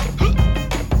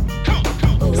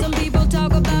 Some people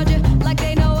talk about you like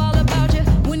they know all about you.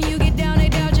 When you get down, they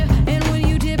doubt you. And when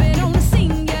you dip it on the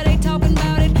scene, yeah, they talking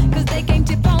about it. Cause they can't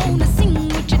tip on the scene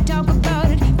what you talk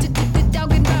about it.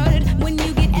 Talking about it. When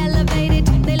you get elevated,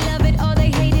 they love it or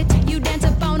they hate it. You dance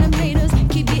up on them haters.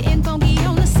 Keep getting funky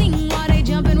on the scene while they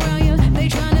jumping around you. They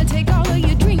trying to take all of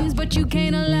your dreams, but you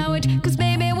can't allow it. Cause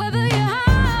baby, whether you're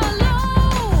high or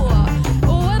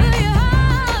low, or whether you're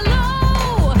high or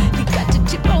low, you got to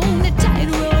tip on the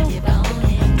tightrope.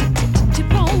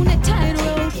 Tip on the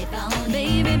tightrope.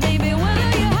 Baby, baby, whether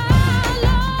you're high or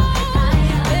low,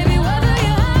 baby, whether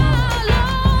you're high or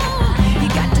low, you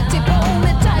got to tip on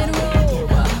the tightrope.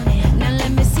 Now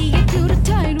let me see you do the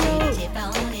tightrope.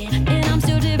 And I'm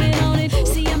still dipping on it.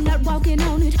 See, I'm not walking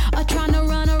on it or trying to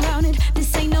run around it.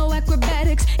 This ain't no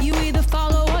acrobatics. You either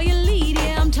follow or you lead.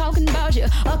 Yeah, I'm talking about you.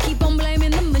 Or keep on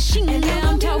blaming the machine. Yeah,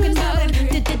 I'm talking about it.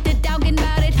 Talking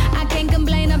about it. I can't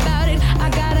complain about it. I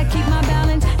gotta keep my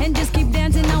balance and just keep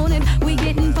dancing on it. We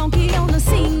getting funky on the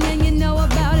scene and you know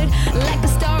about it. Like a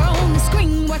star on the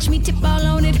screen. Watch me tip all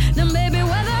on it. Now baby,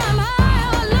 whether I'm high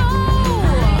or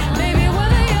low, baby,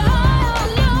 whether you're high or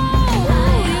low,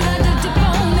 you got to tip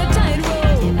on the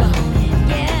tightrope.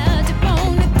 Yeah, tip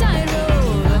on the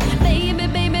tightrope. Baby,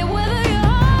 baby, whether you're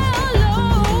high or low,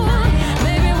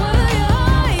 baby, whether you're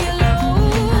high or low,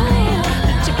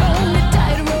 tip on the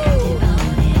tightrope.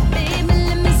 Baby,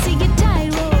 let me see your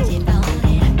tightrope.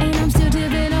 And I'm still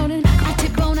tipping on it. I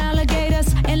tip on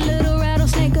alligators and little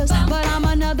rattlesnakers, but I'm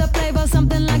another flavor,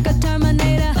 something like a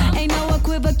Terminator. Ain't no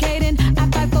equivocating. I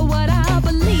fight for what I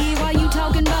believe. Why you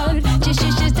talking about it?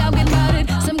 Just talking about it.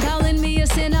 Some calling me a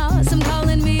sinner, some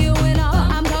calling me a winner.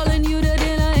 I'm calling you to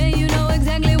dinner, and you know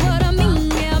exactly what I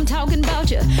mean. Yeah, I'm talking about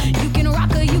you. You can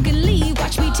rock or you can leave.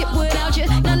 Watch me tip without you.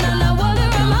 No, whether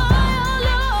I'm high or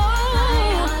low,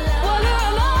 whether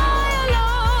I'm high or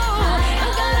low, I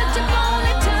gotta tip on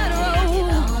the tightrope.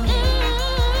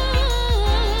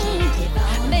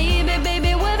 Baby,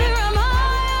 baby, whether I'm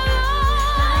high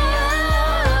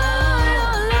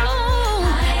or low,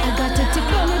 I got to tip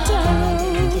on the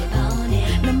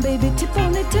tightrope. Now, baby, tip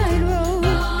on the tightrope.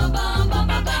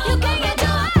 You can't get too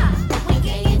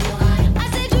high. I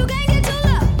said you can't get too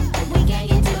low.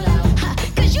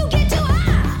 Cause you get too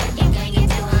high.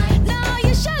 No,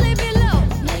 you surely be low.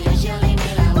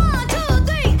 1, 2,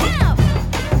 3, now.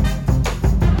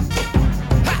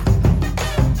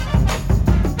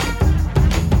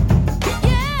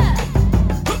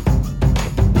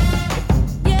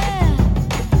 Yeah.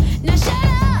 Now shut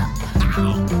up.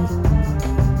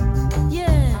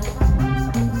 Yeah.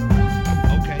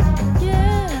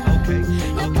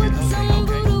 Now put some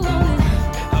voodoo on it.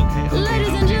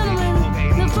 Ladies and gentlemen,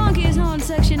 the funkiest horn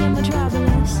section in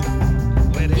Metropolis.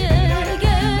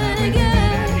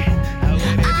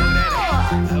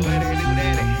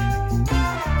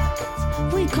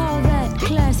 We call that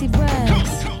classy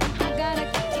brass. I gotta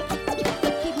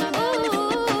keep my ooh.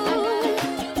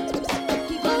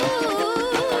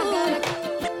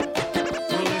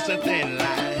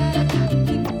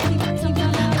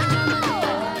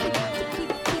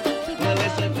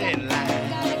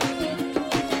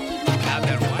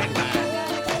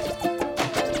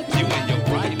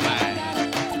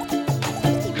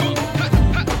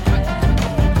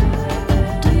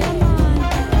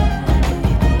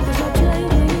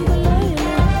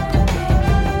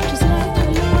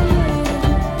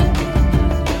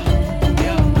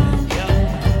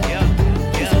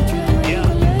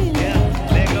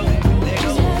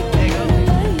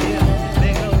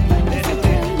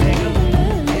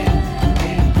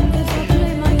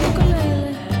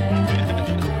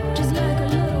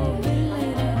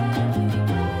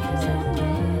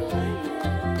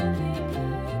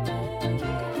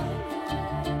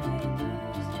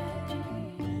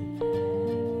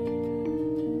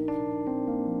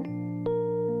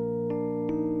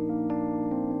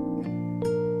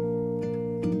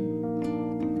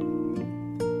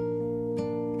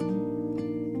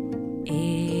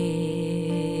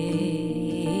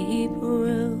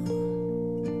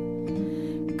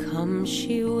 come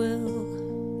she will.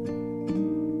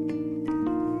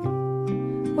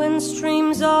 When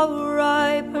streams are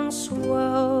ripe and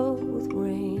swell with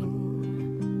rain,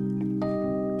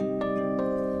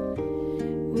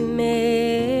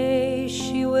 May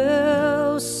she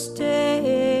will stay,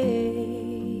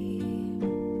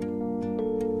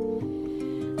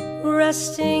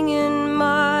 resting in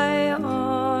my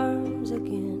arms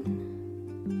again.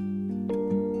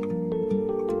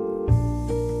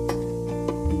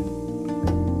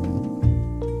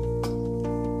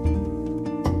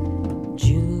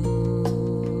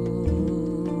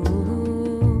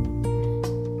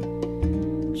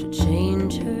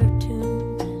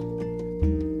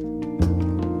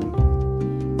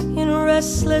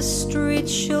 Restless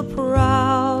streets she'll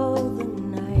prowl the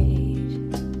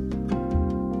night.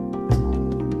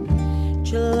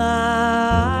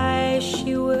 July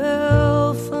she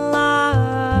will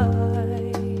fly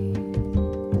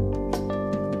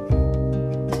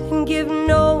and give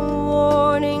no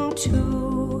warning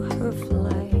to her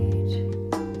flight.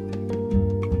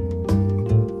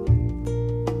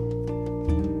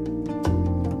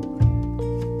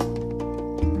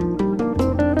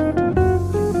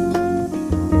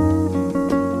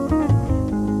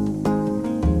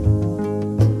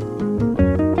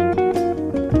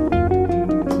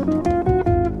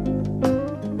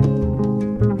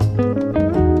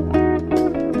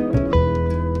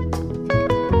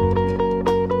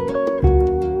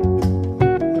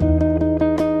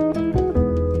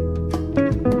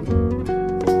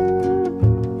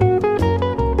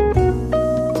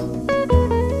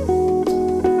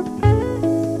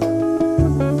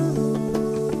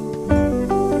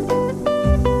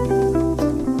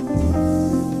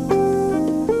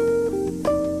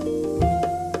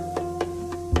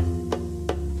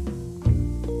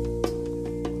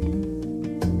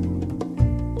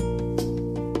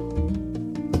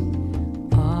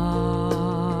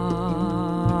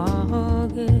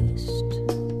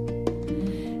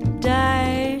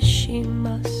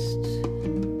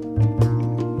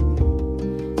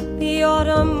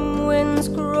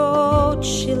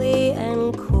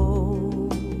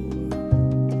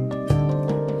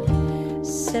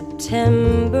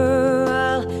 September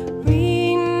I'll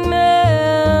remember.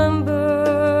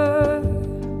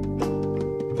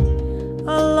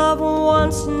 A love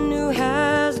once new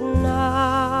has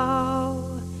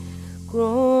now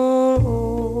grown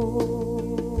old.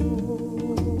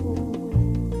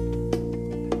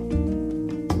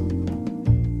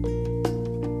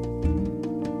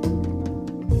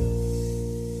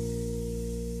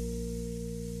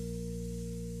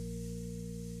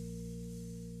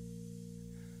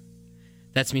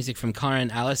 That's music from Karen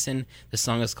Allison. The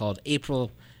song is called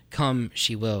April Come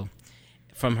She Will,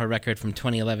 from her record from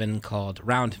 2011 called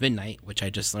Round Midnight, which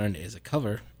I just learned is a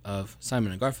cover of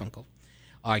Simon & Garfunkel.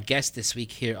 Our guest this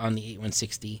week here on the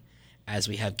 8160, as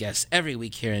we have guests every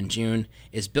week here in June,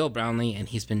 is Bill Brownlee, and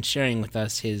he's been sharing with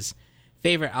us his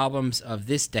favorite albums of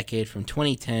this decade from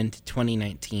 2010 to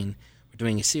 2019. We're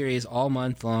doing a series all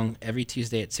month long, every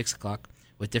Tuesday at 6 o'clock,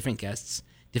 with different guests,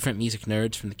 different music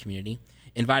nerds from the community,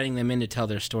 inviting them in to tell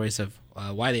their stories of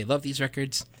why they love these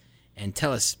records. And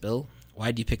tell us, Bill, why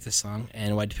did you pick this song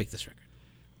and why did you pick this record?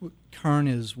 Well, Karen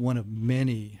is one of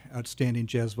many outstanding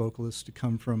jazz vocalists to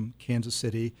come from Kansas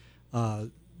City.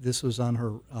 This was on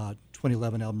her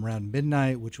 2011 album Round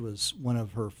Midnight, which was one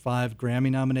of her 5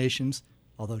 Grammy nominations,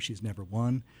 although she's never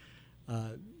won.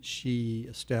 She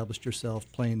established herself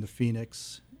playing the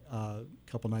Phoenix a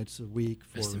couple nights a week.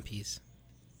 Rest in peace.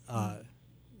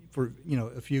 For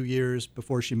a few years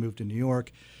before she moved to New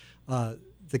York.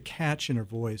 The catch in her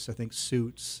voice, I think,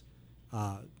 suits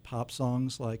pop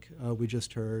songs like we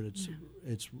just heard.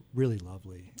 It's really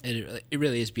lovely. It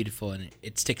really is beautiful, and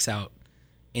it sticks out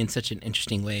in such an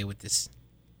interesting way with this,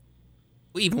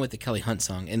 even with the Kelly Hunt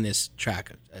song in this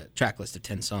track list of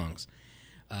 10 songs.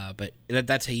 But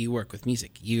that's how you work with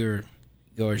music. Your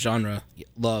genre,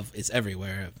 love, is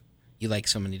everywhere. You like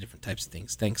so many different types of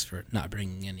things. Thanks for not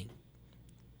bringing any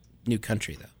new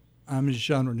country, though. I'm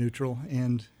genre neutral,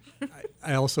 and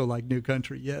I also like new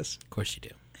country, yes. Of course you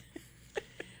do.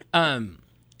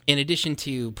 In addition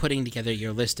to putting together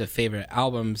your list of favorite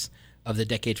albums of the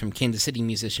decade from Kansas City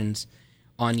musicians,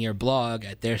 on your blog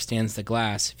at There Stands the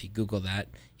Glass, if you Google that,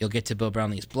 you'll get to Bill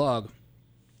Brownlee's blog,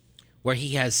 where he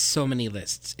has so many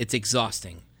lists. It's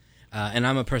exhausting. And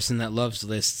I'm a person that loves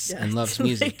lists and loves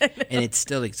music, and it's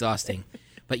still exhausting.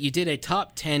 But you did a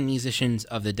top 10 musicians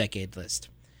of the decade list.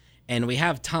 And we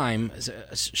have time,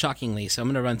 shockingly, so I'm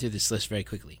going to run through this list very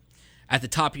quickly. At the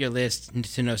top of your list,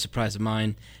 to no surprise of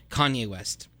mine, Kanye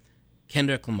West,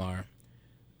 Kendrick Lamar,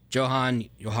 Johan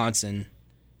Johansson,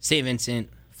 St. Vincent,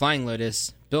 Flying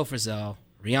Lotus, Bill Frisell,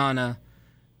 Rihanna,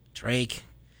 Drake,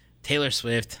 Taylor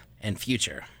Swift, and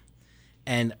Future.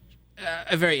 And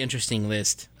a very interesting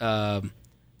list. I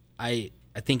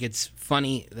think it's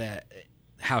funny that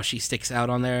how she sticks out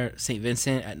on there. St.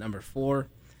 Vincent at number 4.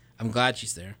 I'm glad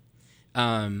she's there.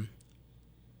 But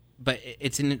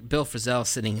it's in Bill Frisell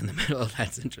sitting in the middle.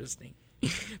 That's interesting.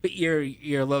 But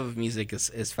your love of music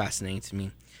is fascinating to me.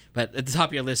 But at the top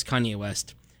of your list, Kanye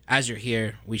West. As you're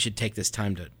here, we should take this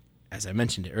time to, as I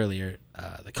mentioned it earlier,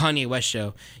 the Kanye West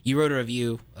show. You wrote a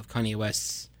review of Kanye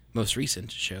West's most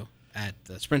recent show at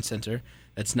the Sprint Center.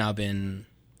 That's now been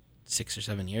 6 or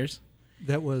 7 years.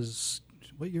 That was,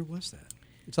 what year was that?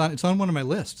 It's on one of my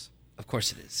lists. Of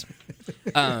course it is.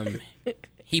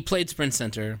 He played Sprint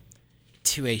Center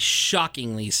to a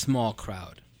shockingly small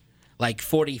crowd, like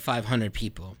 4,500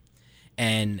 people.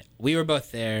 And we were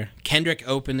both there. Kendrick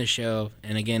opened the show.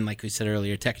 And again, like we said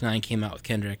earlier, Tech 9 came out with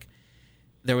Kendrick.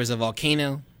 There was a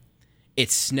volcano. It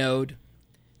snowed.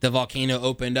 The volcano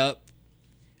opened up.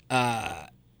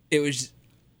 It was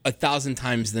 1,000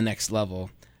 times the next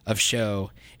level of show.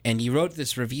 And you wrote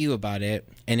this review about it,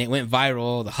 and it went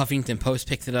viral. The Huffington Post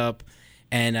picked it up.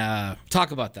 And talk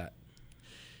about that.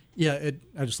 Yeah,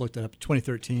 I just looked it up.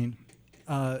 2013.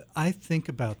 I think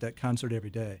about that concert every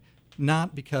day.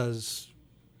 Not because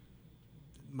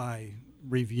my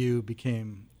review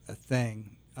became a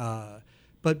thing,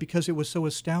 but because it was so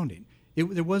astounding.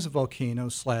 There was a volcano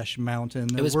 / mountain.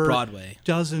 There was Broadway.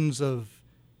 Dozens of.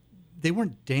 They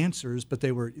weren't dancers, but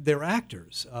they were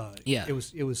actors. Yeah, it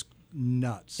was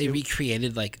nuts. They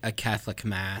recreated like a Catholic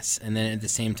mass, and then at the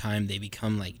same time they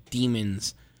become like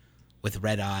demons with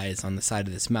red eyes on the side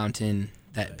of this mountain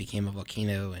that became a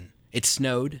volcano, and it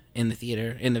snowed in the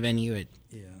theater, in the venue.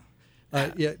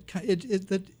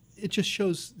 It just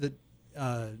shows that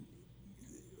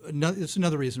it's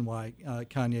another reason why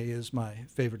Kanye is my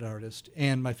favorite artist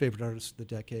and my favorite artist of the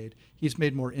decade. He's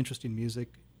made more interesting music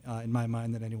in my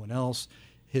mind than anyone else.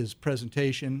 His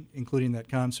presentation, including that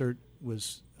concert,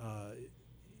 is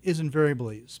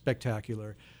invariably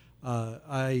spectacular.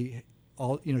 I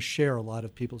share a lot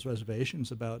of people's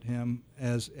reservations about him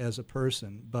as a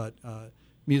person, but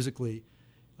musically,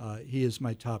 he is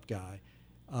my top guy.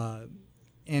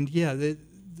 And yeah,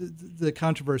 the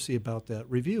controversy about that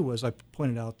review was I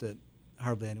pointed out that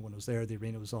hardly anyone was there. The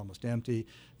arena was almost empty.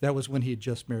 That was when he had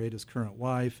just married his current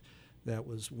wife. That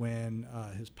was when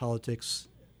his politics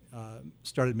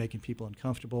started making people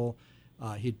uncomfortable.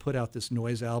 He'd put out this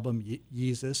noise album,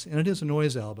 Yeezus, and it is a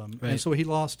noise album. Right. And so he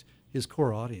lost his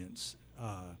core audience,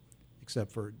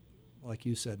 except for, like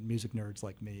you said, music nerds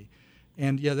like me.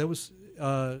 And yeah, that was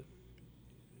a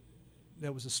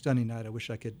stunning night. I wish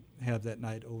I could have that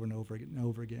night over and over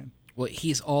again. Well,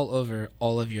 he's all over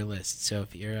all of your lists. So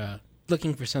if you're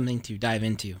looking for something to dive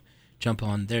into, jump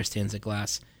on There Stands a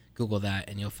Glass, Google that,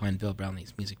 and you'll find Bill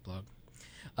Brownlee's music blog.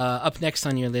 Up next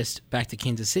on your list, back to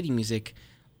Kansas City music,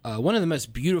 one of the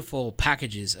most beautiful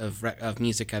packages of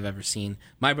music I've ever seen.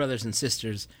 My Brothers and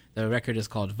Sisters, the record is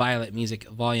called Violet Music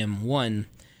Volume 1.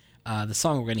 The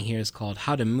song we're going to hear is called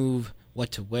How to Move,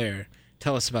 What to Wear.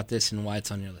 Tell us about this and why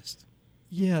it's on your list.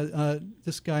 Yeah,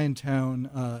 this guy in town,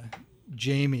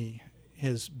 Jamie,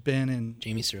 has been in...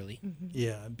 Jamie Surley. Mm-hmm.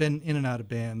 Yeah, been in and out of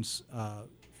bands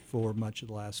for much of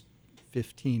the last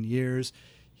 15 years.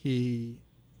 He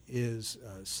is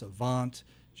a savant,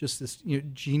 just this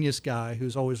genius guy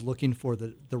who's always looking for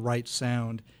the right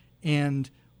sound. And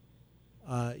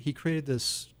he created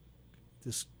this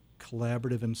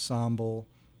collaborative ensemble,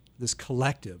 this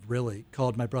collective, really,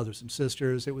 called My Brothers and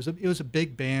Sisters. It was a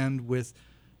big band with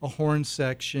a horn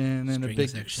section and a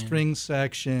big string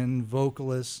section,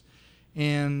 vocalists,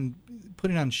 and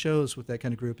putting on shows with that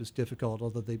kind of group is difficult,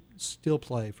 although they still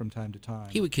play from time to time.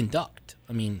 He would conduct,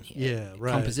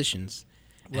 compositions.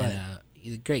 Right. And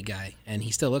he's a great guy, and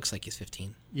he still looks like he's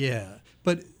 15. Yeah,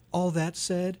 but all that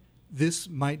said, this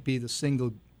might be the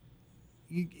single,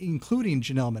 including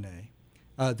Janelle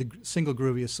Monáe, the single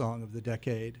grooviest song of the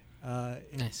decade.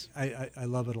 Nice. I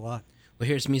love it a lot. Well,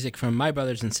 here's music from My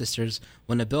Brothers and Sisters,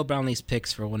 one of Bill Brownlee's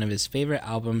picks for one of his favorite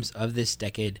albums of this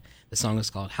decade. The song is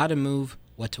called How to Move,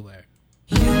 What to Wear.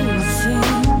 You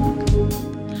think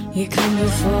you come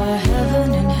before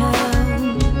heaven and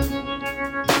hell,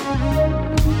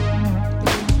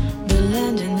 the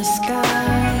land and the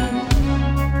sky,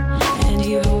 and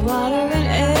even water and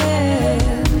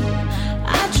air.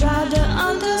 I tried to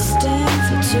understand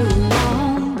for too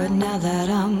long, but now that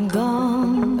I'm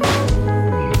gone,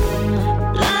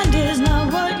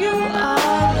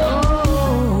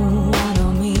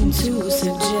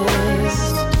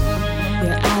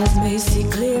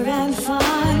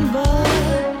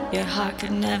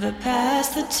 could never pass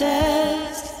the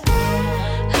test.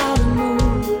 How to move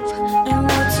and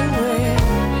what to wear,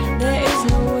 there is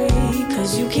no way,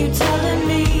 'cause you keep telling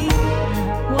me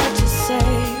what to say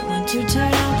when to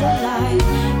turn out the light.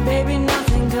 Baby,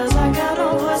 nothing, 'cause I got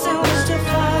no voice in which to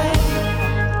fight.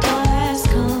 Dawn has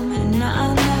come and now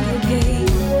I navigate.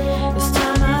 This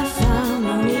time I found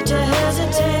no need to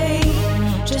hesitate.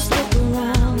 Just look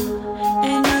around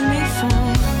and you may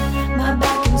find my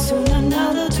back and soon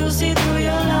another to see through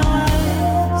your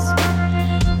lies.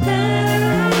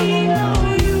 There ain't no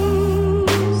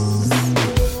use.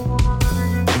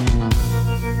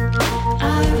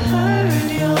 I've heard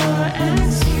your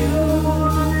excuse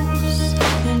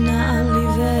and now I'm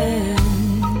leaving.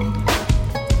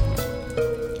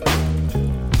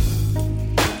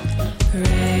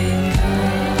 Rain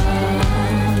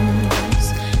comes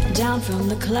down from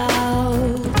the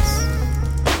clouds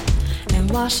and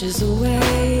washes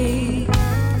away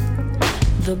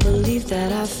the belief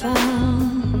that I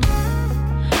found.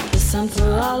 The sun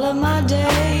for all of my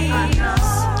days.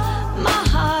 My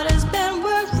heart has been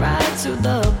worked right to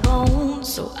the bone,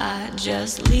 so I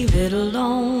just leave it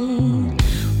alone.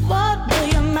 What will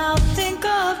your mouth think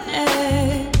of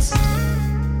next?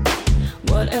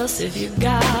 What else have you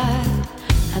got?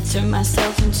 I turn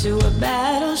myself into a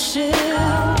battleship.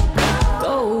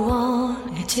 Go on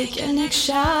and take your next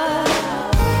shot.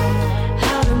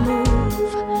 How to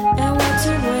move and what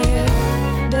to wear,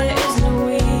 there is no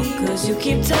way, 'cause you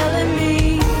keep telling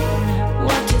me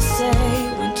what to say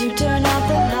when to turn out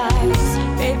the lights.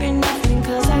 Baby, nothing,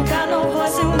 'cause I got no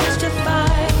voice in which to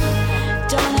fight.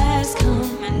 Dawn has come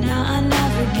and now I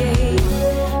navigate.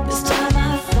 This time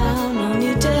I found no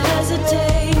need to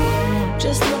hesitate.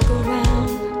 Just look around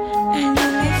and you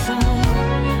may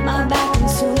find my back and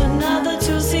soon another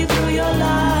to see through your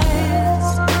lies.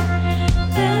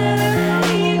 There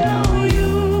ain't no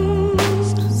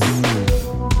use.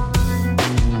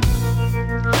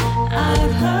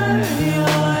 I've heard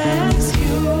your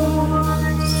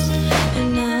excuse and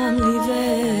now I'm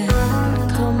leaving.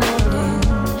 Come morning,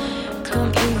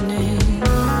 come evening,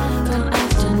 come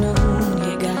afternoon,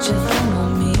 you got your thumb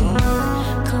on me.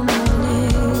 Come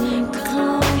morning,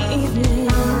 come evening,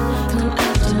 come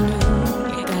afternoon,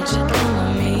 you got your thumb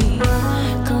on me.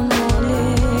 Come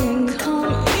morning,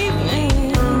 come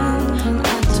evening, come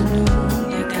afternoon,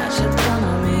 you got your thumb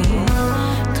on me.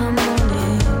 Come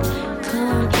morning,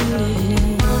 come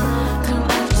evening, come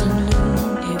afternoon,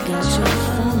 you got your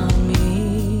thumb on me.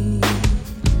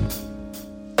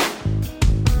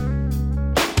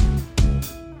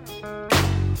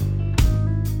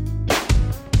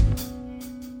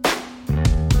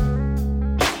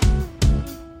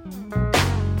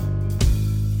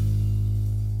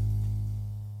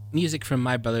 Music from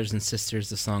My Brothers and Sisters.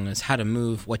 The song is "How to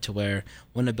Move, What to Wear."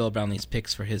 One of Bill Brownlee's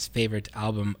picks for his favorite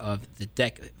albums of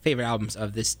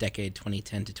this decade,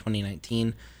 2010 to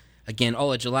 2019. Again,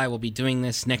 all of July we'll be doing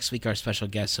this. Next week our special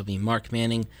guest will be Mark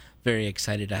Manning. Very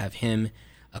excited to have him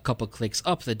a couple clicks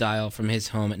up the dial from his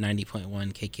home at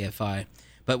 90.1 KKFI.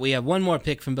 But we have one more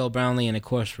pick from Bill Brownlee, and of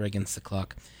course we're against the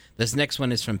clock. This next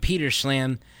one is from Peter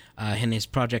Schlam and his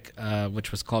project,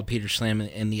 which was called Peter Schlam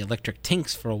and the Electric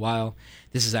Tinks for a while.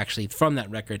 This is actually from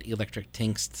that record, Electric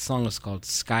Tinks. The song is called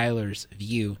Skylar's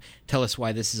View. Tell us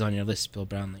why this is on your list, Bill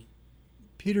Brownlee.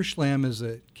 Peter Schlam is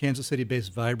a Kansas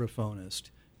City-based vibraphonist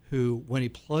who, when he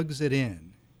plugs it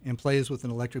in and plays with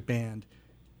an electric band,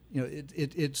 you know,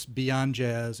 it's beyond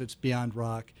jazz, it's beyond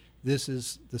rock. This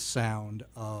is the sound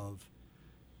of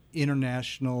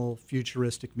international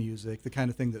futuristic music, the kind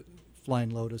of thing that Flying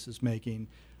Lotus is making.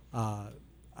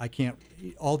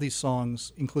 All these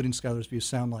songs, including Skylar's View,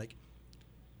 sound like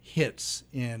hits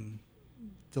in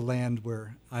the land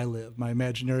where I live, my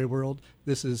imaginary world.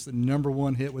 This is the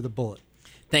 #1 hit with a bullet.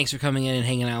 Thanks for coming in and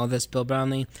hanging out with us, Bill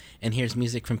Brownlee. And here's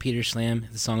music from Peter Schlam.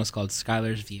 The song is called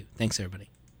Skylar's View. Thanks, everybody.